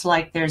it's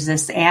like there's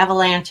this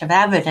avalanche of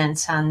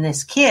evidence on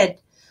this kid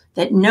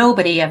that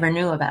nobody ever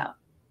knew about.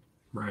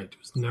 Right, it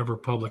was never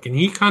public, and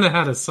he kind of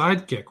had a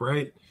sidekick,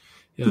 right?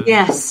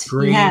 Yes,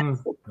 Green.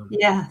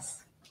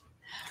 Yes.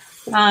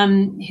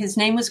 His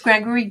name was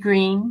Gregory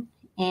Green.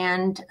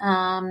 And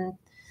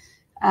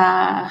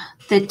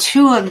the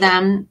two of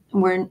them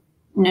were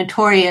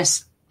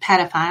notorious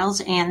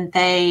pedophiles, and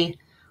they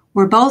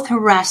were both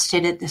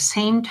arrested at the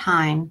same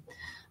time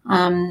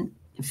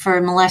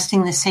for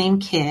molesting the same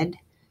kid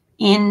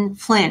in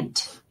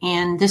Flint.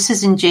 And this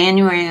is in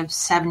January of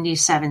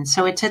 1977.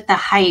 So it's at the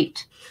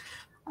height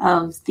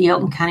of the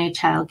Oakland County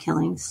child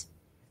killings.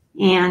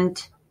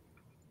 And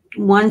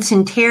once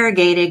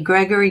interrogated,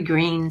 Gregory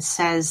Green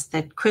says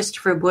that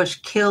Christopher Bush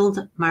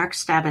killed Mark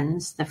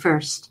Stebbins, the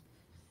first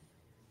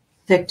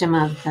victim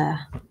of the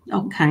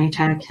Oakland County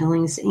child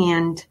killings,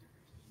 and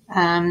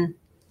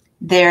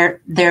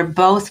they're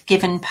both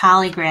given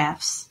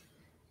polygraphs.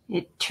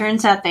 It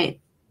turns out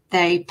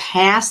they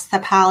passed the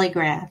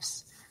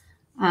polygraphs.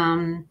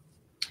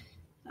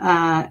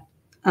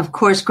 Of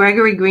course,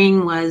 Gregory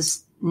Green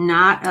was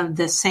not of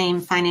the same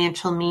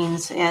financial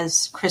means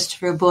as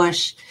Christopher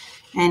Bush.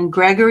 And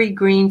Gregory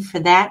Green, for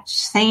that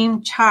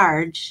same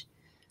charge,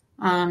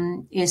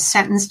 is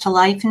sentenced to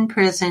life in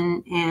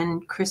prison.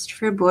 And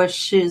Christopher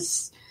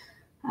Bush's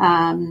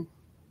bond,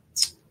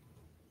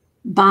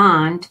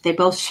 they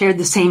both shared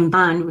the same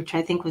bond, which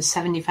I think was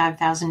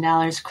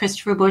 $75,000.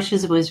 Christopher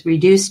Bush's was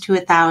reduced to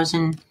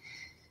 $1,000,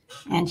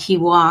 and he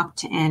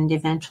walked and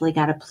eventually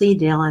got a plea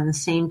deal on the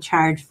same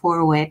charge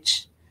for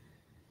which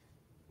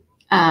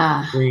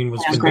Green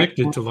was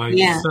convicted to life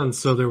sentence.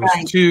 So there was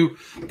two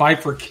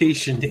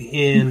bifurcation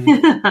in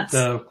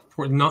the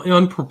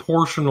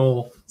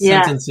unproportional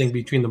sentencing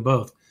between them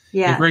both.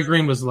 Yeah. And Greg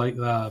Green was like,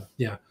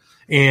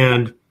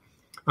 And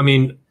I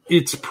mean,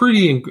 it's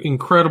pretty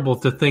incredible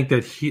to think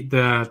that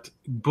that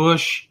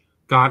Bush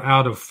got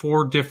out of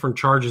 4 different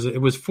charges.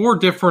 It was 4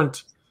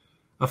 different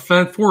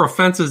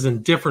offenses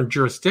in different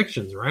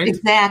jurisdictions, right?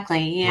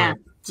 Exactly. Yeah. Right.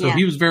 So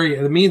he was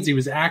it means he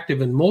was active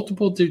in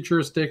multiple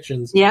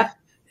jurisdictions. Yep.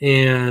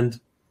 And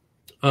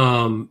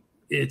I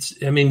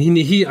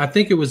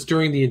think it was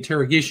during the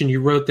interrogation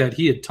you wrote that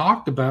he had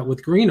talked about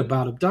with Green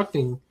about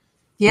abducting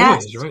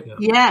boys, right? Now.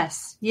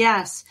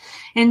 Yes.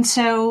 And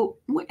so,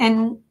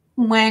 and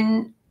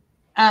when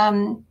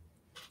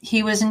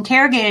he was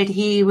interrogated,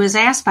 he was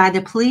asked by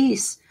the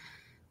police,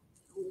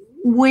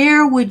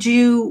 where would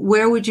you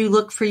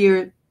look for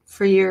your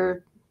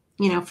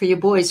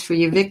boys, for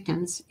your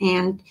victims?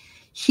 And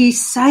he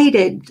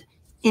cited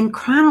in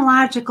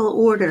chronological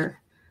order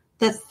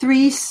the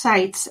 3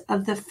 sites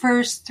of the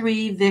first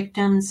 3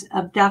 victims'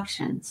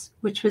 abductions,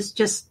 which was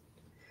just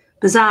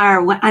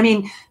bizarre. I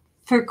mean,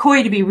 for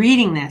Corey to be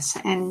reading this,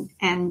 and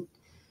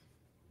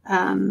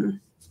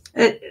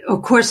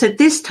of course, at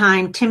this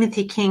time,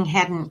 Timothy King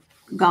hadn't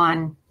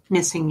gone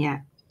missing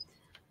yet.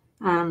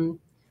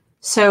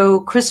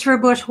 So Christopher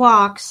Bush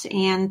walks,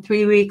 and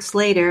 3 weeks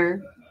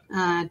later,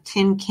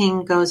 Tim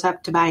King goes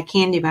up to buy a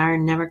candy bar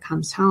and never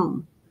comes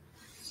home.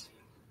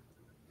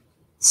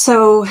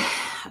 So,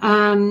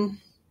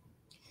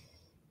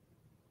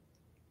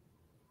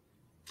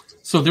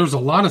 so there's a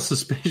lot of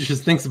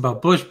suspicious things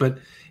about Bush, but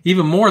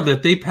even more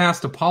that they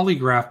passed a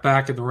polygraph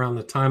back at around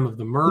the time of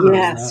the murder.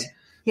 Yes.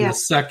 The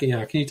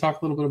second, Can you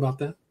talk a little bit about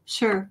that?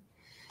 Sure.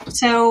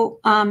 So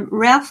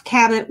Ralph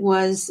Cabot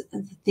was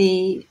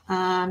he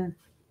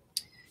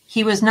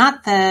was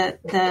not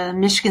the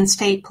Michigan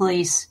State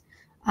Police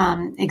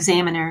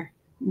examiner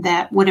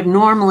that would have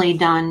normally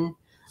done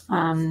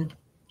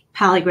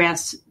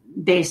polygraphs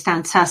based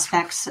on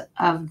suspects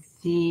of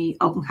the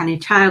Oakland County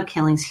child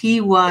killings. He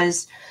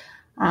was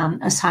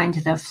assigned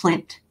to the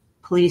Flint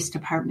Police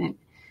Department.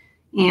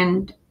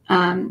 And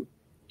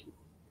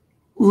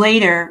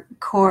later,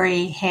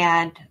 Corey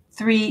had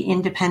 3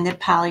 independent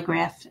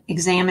polygraph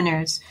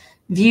examiners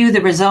view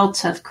the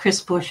results of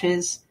Chris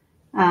Bush's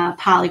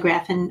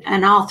polygraph,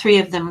 and all 3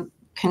 of them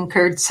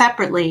concurred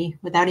separately,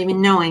 without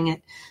even knowing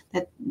it,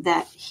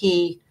 that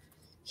he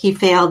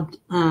failed.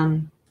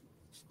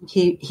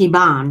 He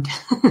bombed.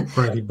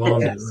 Right, he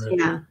bombed it.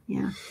 Right.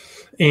 Yeah.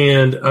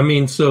 And I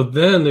mean, so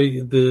then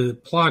the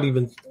plot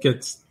even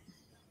gets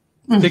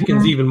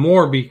thickens even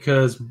more,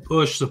 because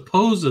Bush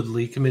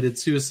supposedly committed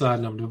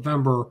suicide on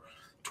November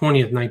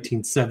 20th,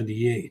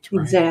 1978.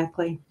 Right?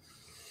 Exactly.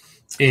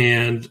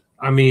 And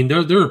I mean,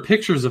 there are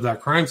pictures of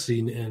that crime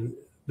scene, and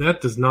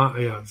that does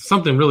not,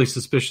 something really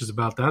suspicious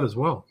about that as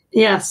well.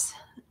 Yes.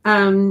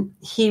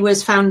 He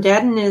was found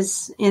dead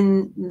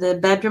in the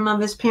bedroom of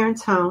his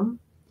parents' home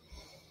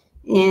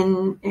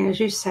in, as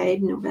you say,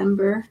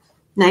 November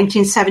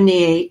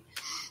 1978,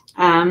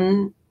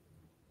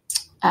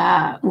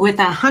 with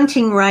a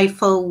hunting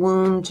rifle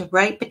wound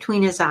right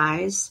between his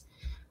eyes.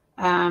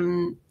 He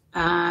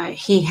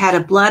had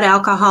a blood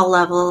alcohol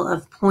level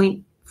of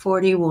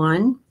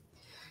 0.41,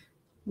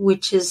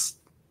 which is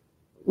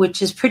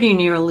pretty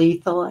near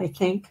lethal, I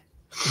think.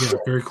 Yeah,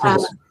 very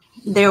close.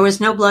 There was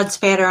no blood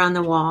spatter on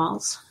the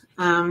walls.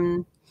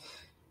 On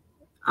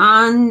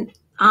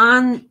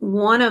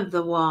one of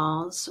the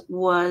walls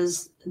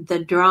was the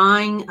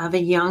drawing of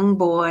a young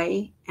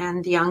boy,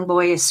 and the young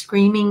boy is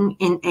screaming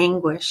in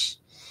anguish.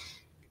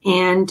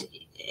 And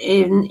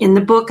in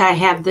the book, I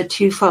have the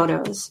 2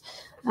 photos.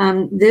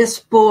 This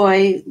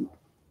boy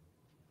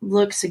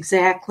looks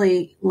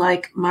exactly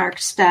like Mark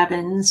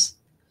Stebbins.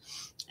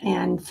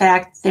 In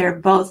fact,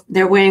 they're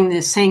wearing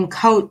the same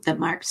coat that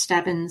Mark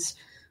Stebbins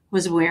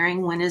was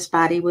wearing when his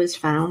body was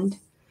found.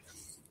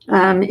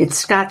 It's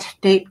scotch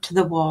taped to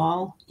the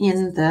wall.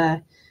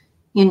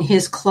 In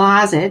his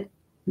closet,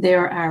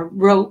 there are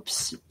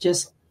ropes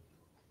just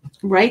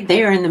right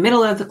there in the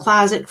middle of the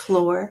closet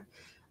floor.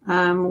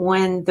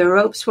 When the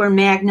ropes were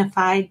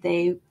magnified,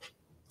 they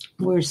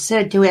were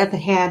said to have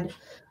had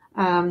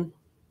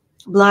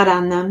blood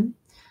on them.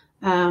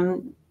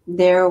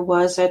 There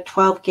was a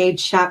 12-gauge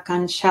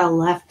shotgun shell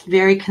left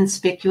very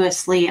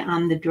conspicuously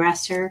on the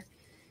dresser,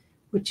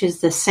 which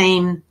is the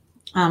same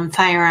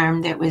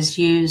firearm that was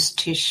used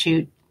to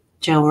shoot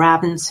Joe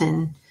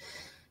Robinson.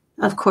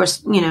 Of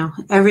course,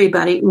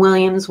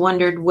 Williams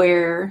wondered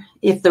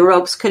if the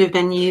ropes could have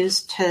been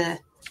used to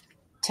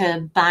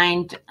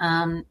bind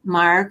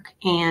Mark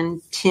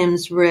and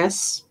Tim's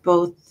wrists,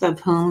 both of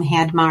whom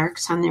had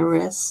marks on their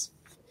wrists.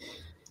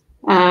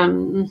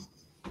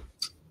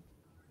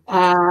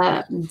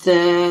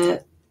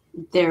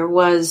 There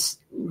was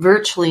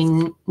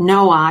virtually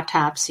no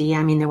autopsy.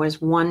 I mean, there was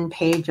 1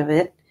 page of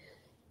it.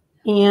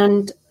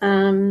 And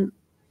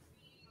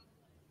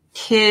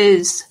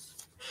his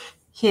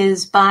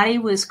body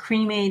was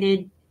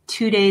cremated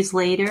 2 days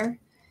later,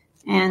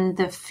 and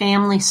the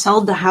family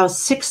sold the house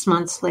 6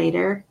 months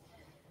later.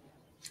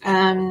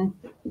 And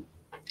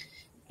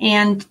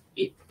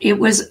it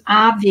was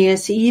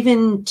obvious,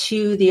 even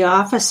to the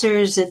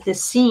officers at the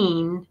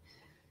scene,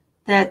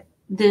 that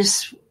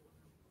this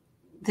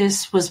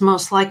was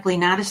most likely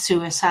not a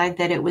suicide,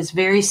 that it was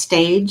very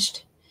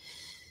staged.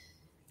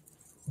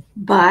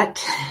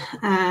 But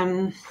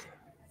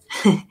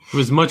it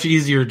was much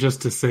easier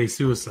just to say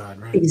suicide,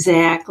 right?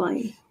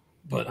 Exactly.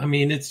 But I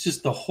mean, it's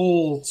just the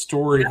whole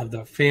story of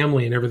the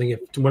family and everything.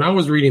 When I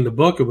was reading the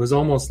book, it was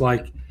almost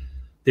like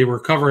they were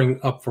covering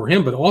up for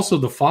him, but also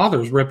the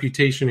father's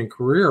reputation and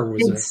career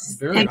was at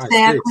very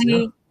high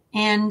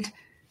stakes.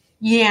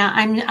 Yeah.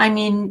 And I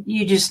mean,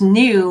 you just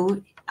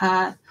knew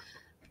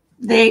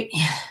they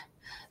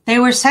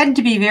were said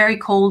to be very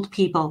cold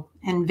people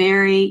and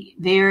very,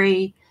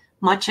 very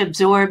much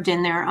absorbed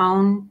in their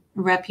own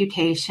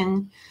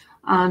reputation.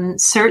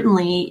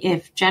 Certainly,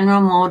 if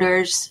General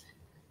Motors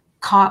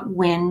caught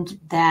wind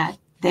that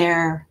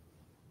their,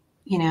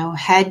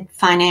 head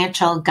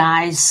financial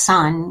guy's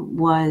son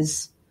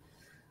was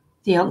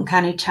the Oakland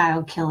County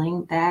child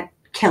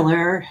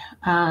killer,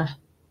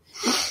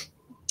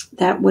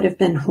 that would have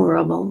been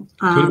horrible.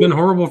 It would have been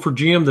horrible for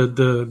GM.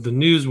 The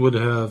news would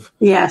have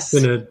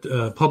been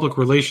a public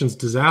relations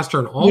disaster.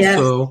 And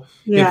also,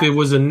 if it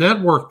was a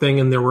network thing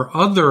and there were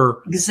other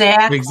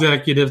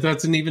executives,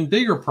 that's an even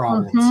bigger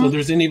problem. Mm-hmm. So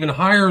there's an even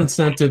higher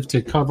incentive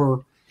to cover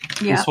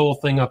this whole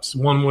thing up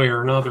one way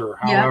or another.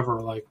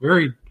 However, like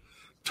very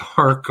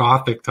dark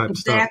Gothic type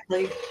stuff.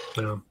 Exactly.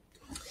 Yeah.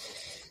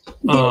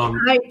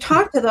 I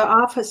talked to the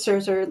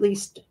officers, or at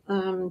least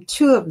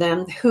two of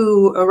them,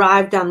 who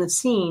arrived on the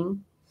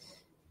scene.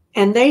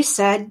 And they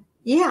said,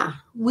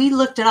 we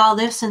looked at all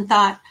this and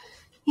thought,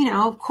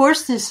 of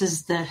course this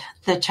is the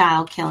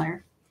child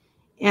killer.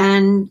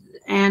 And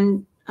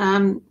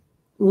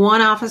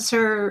one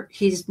officer,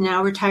 he's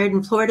now retired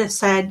in Florida,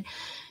 said,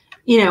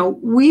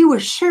 we were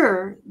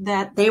sure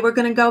that they were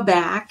going to go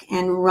back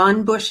and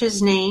run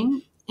Bush's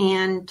name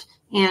and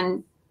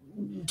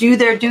do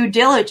their due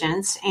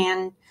diligence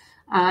and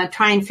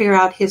try and figure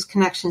out his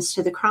connections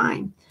to the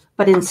crime.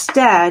 But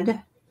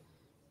instead,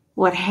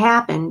 what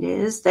happened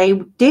is they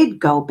did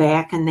go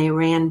back and they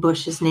ran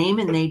Bush's name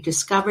and they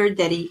discovered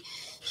that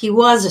he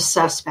was a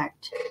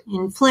suspect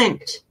in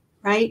Flint,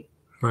 right?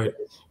 Right.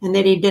 And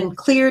that he'd been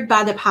cleared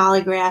by the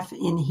polygraph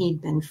and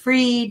he'd been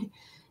freed.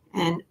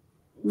 And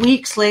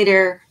weeks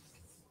later,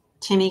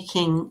 Timmy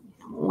King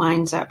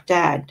winds up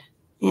dead.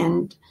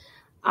 And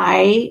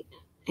I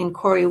and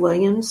Corey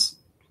Williams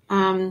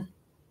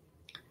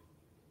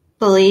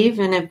believe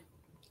and have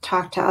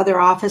talked to other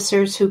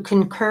officers who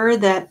concur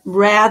that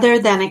rather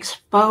than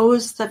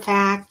expose the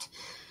fact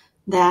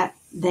that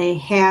they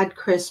had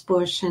Chris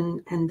Bush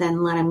and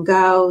then let him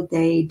go,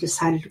 they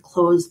decided to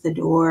close the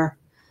door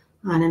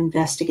on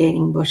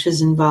investigating Bush's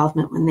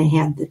involvement when they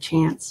had the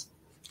chance.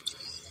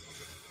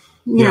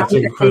 They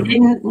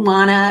didn't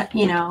want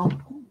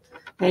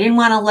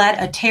to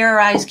let a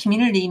terrorized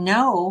community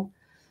know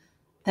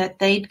that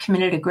they'd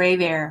committed a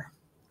grave error,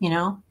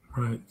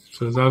 Right.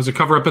 So that was a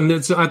cover-up. And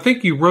I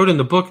think you wrote in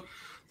the book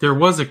there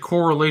was a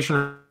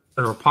correlation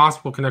or a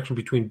possible connection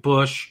between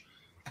Bush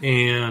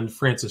and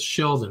Francis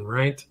Sheldon,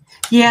 right?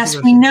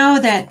 Yes, we know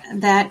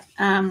that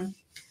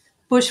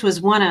Bush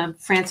was one of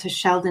Francis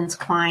Sheldon's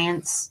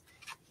clients.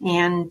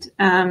 And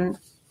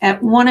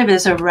at one of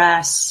his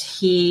arrests,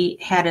 he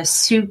had a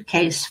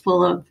suitcase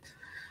full of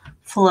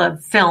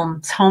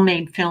films,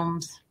 homemade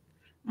films.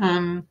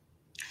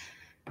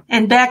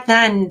 And back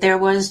then, there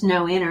was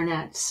no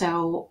internet,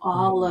 so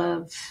all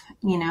of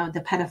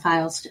the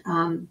pedophiles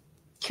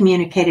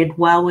communicated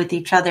well with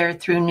each other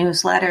through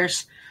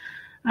newsletters.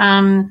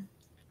 And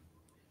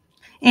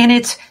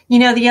it's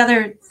the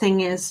other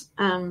thing is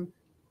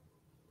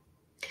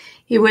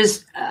it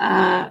was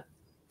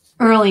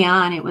early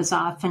on. It was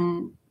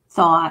often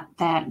thought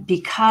that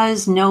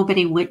because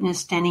nobody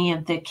witnessed any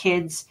of the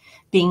kids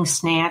being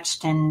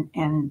snatched,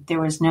 and there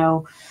was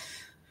no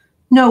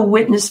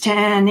witness to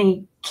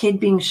any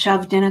kid being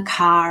shoved in a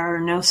car, or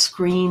no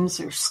screams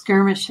or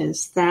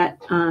skirmishes, that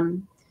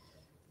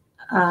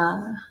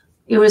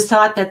it was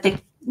thought that the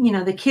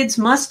kids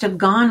must have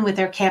gone with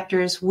their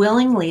captors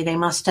willingly. They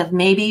must have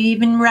maybe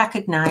even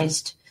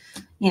recognized,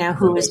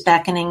 who was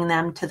beckoning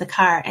them to the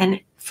car.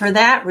 And for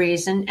that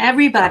reason,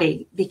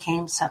 everybody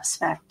became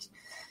suspect.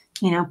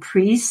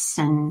 Priests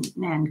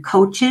and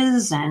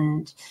coaches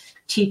and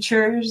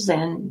teachers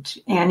and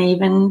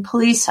even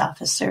police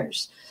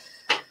officers.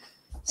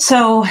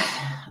 So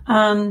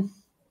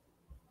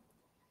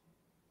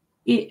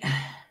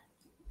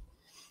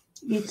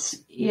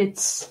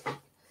it's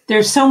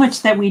there's so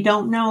much that we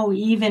don't know,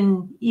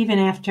 even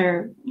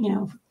after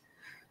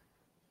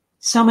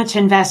so much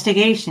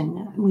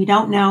investigation. We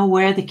don't know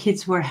where the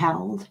kids were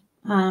held,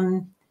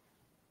 and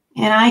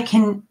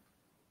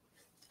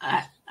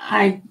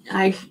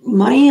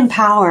money and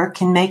power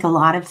can make a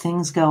lot of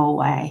things go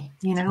away.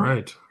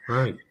 Right.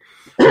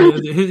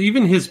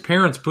 Even his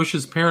parents,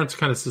 Bush's parents,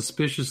 kind of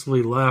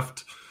suspiciously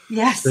left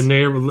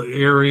the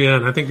area,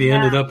 and I think they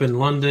ended up in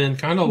London,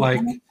 kind of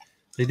like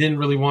they didn't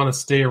really want to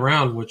stay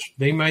around, which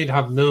they might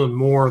have known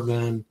more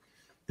than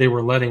they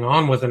were letting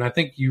on with. And I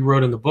think you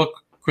wrote in the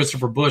book,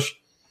 Christopher Bush,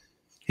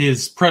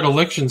 his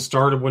predilection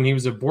started when he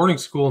was at boarding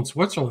school in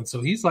Switzerland.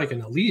 So he's like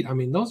an elite. I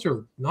mean, those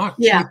are not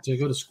cheap to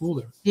go to school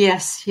there.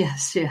 Yes.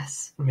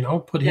 I mean, I'll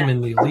put him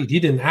in the elite. He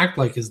didn't act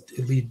like his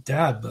elite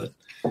dad, but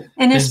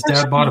his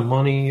dad bought him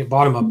money,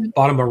 bought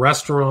him a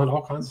restaurant,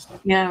 all kinds of stuff.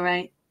 Yeah,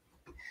 right.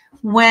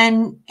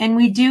 And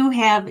we do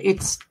have,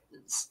 it's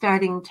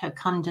starting to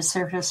come to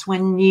surface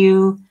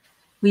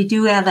we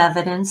do have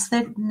evidence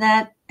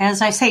that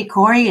as I say,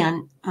 Corey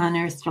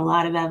unearthed a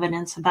lot of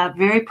evidence about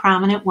very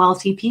prominent,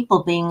 wealthy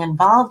people being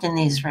involved in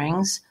these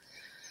rings.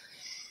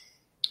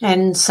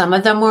 And some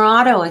of them were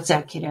auto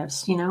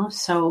executives,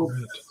 so.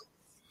 Right.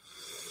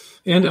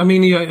 And I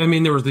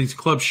mean, there was these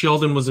clubs.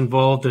 Sheldon was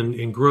involved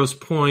in Grosse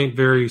Pointe,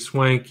 very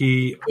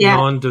swanky,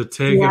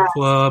 Non-Dotega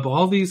Club,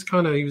 all these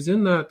he was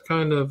in that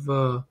kind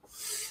of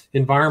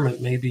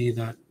environment, maybe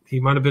that he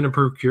might have been a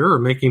procurer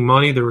making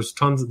money. There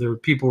were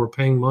people were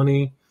paying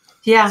money.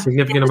 Yeah.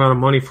 Significant amount of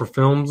money for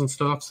films and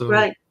stuff. So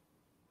right.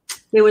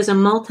 It was a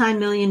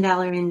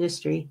multi-million-dollar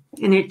industry,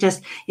 and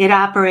it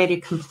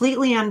operated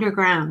completely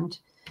underground.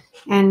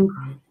 And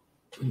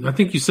I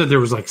think you said there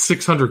was like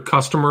 600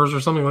 customers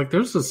or something. Like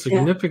there's a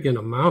significant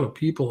amount of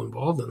people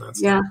involved in that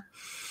stuff.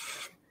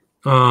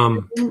 Yeah.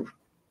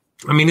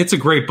 I mean, it's a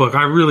great book.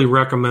 I really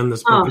recommend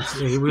this book.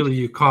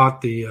 You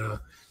caught that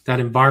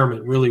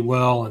environment really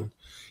well, and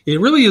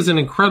it really is an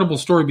incredible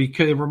story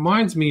because it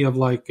reminds me of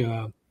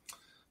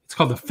it's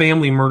called The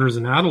Family Murders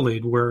in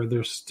Adelaide, where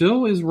there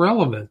still is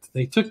relevant.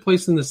 They took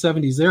place in the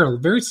 70s there,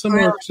 very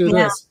similar to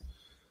this.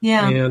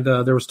 Yeah. And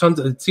there was tons.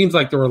 It seems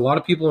like there were a lot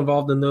of people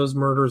involved in those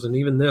murders, and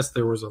even this,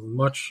 there was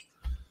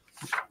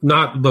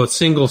not the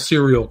single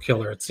serial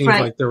killer. It seems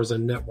like there was a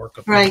network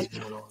of things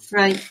going on.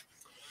 Right.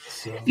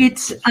 So.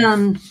 It's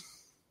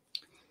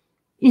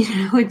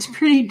it's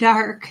pretty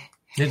dark.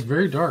 It's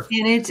very dark,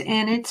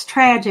 and it's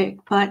tragic.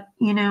 But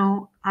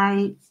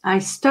I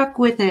stuck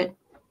with it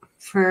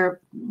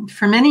for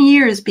many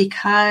years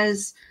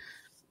because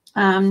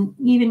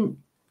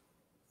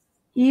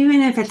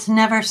even if it's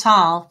never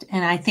solved,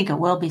 and I think it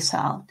will be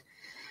solved,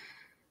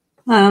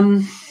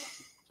 what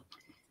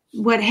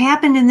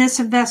happened in this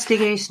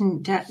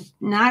investigation,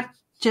 not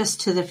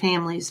just to the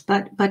families,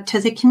 but to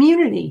the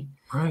community,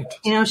 right?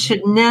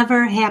 Should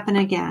never happen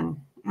again.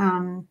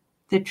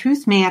 The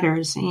truth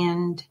matters,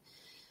 and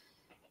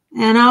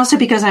also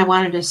because I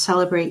wanted to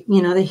celebrate,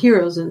 the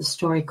heroes of the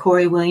story.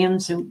 Corey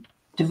Williams, who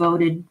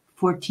devoted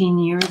 14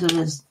 years of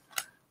his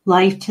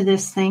life to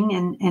this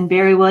thing, and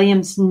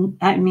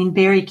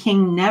Barry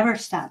King never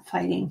stopped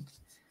fighting.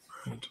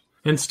 Right.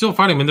 And still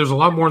fighting. I mean, there's a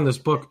lot more in this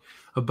book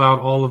about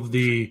all of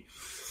the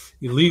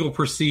legal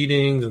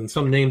proceedings and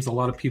some names a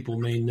lot of people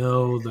may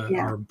know that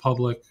are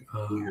public.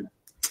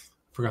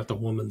 Forgot the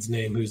woman's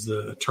name who's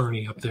the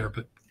attorney up there,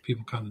 but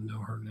people kind of know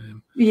her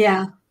name.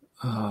 Yeah.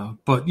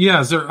 But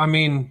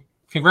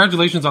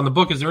congratulations on the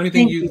book. Is there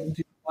anything you'd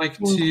like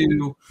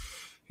to...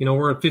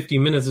 we're at 50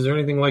 minutes. Is there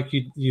anything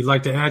you'd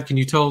like to add? Can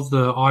you tell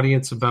the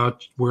audience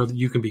about where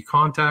you can be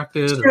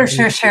contacted?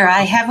 Sure.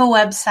 I have a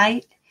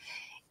website,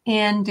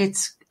 and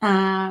it's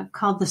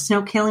called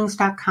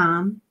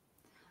thesnowkillings.com.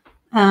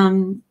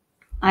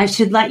 I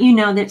should let you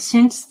know that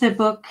since the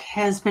book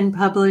has been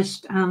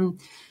published,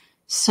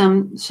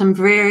 some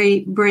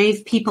very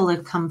brave people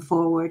have come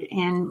forward,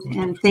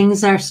 and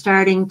things are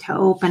starting to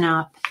open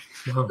up.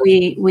 Wow.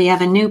 We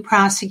have a new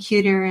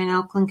prosecutor in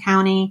Oakland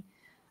County,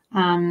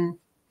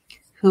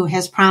 who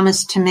has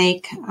promised to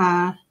make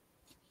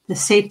the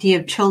safety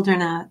of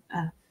children a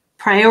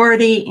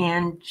priority,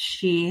 and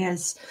she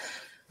has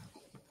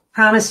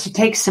promised to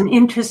take some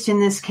interest in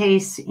this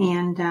case.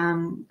 And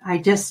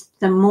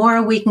the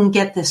more we can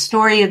get the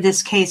story of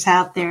this case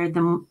out there,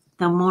 the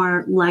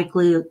more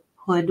likelihood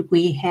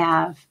we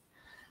have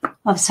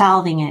of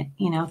solving it.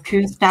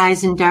 Truth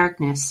dies in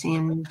darkness,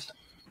 and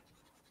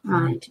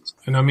right.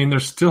 And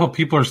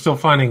people are still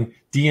finding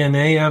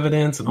DNA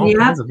evidence and all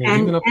kinds of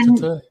things, even up to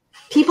today.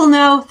 People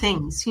know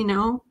things,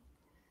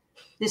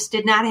 This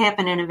did not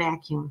happen in a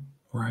vacuum.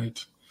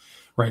 Right.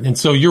 And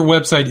so your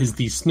website is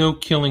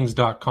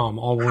thesnowkillings.com.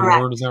 All one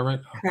word, is that right?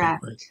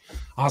 Correct. Okay, great.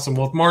 Awesome.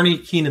 Well, Marney,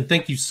 Keenan,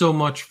 thank you so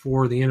much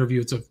for the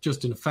interview. It's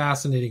just a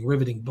fascinating,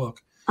 riveting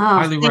book.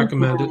 Highly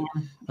recommend it.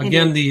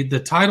 Again,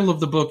 the title of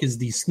the book is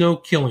The Snow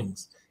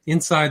Killings,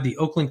 Inside the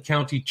Oakland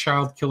County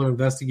Child Killer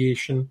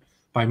Investigation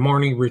by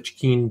Marney Rich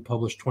Keenan,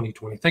 published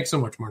 2020. Thanks so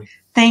much, Marney.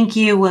 Thank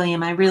you,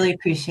 William. I really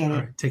appreciate it. All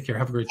right, take care.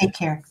 Have a great day. Take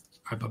care.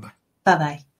 All right, bye-bye. Bye-bye.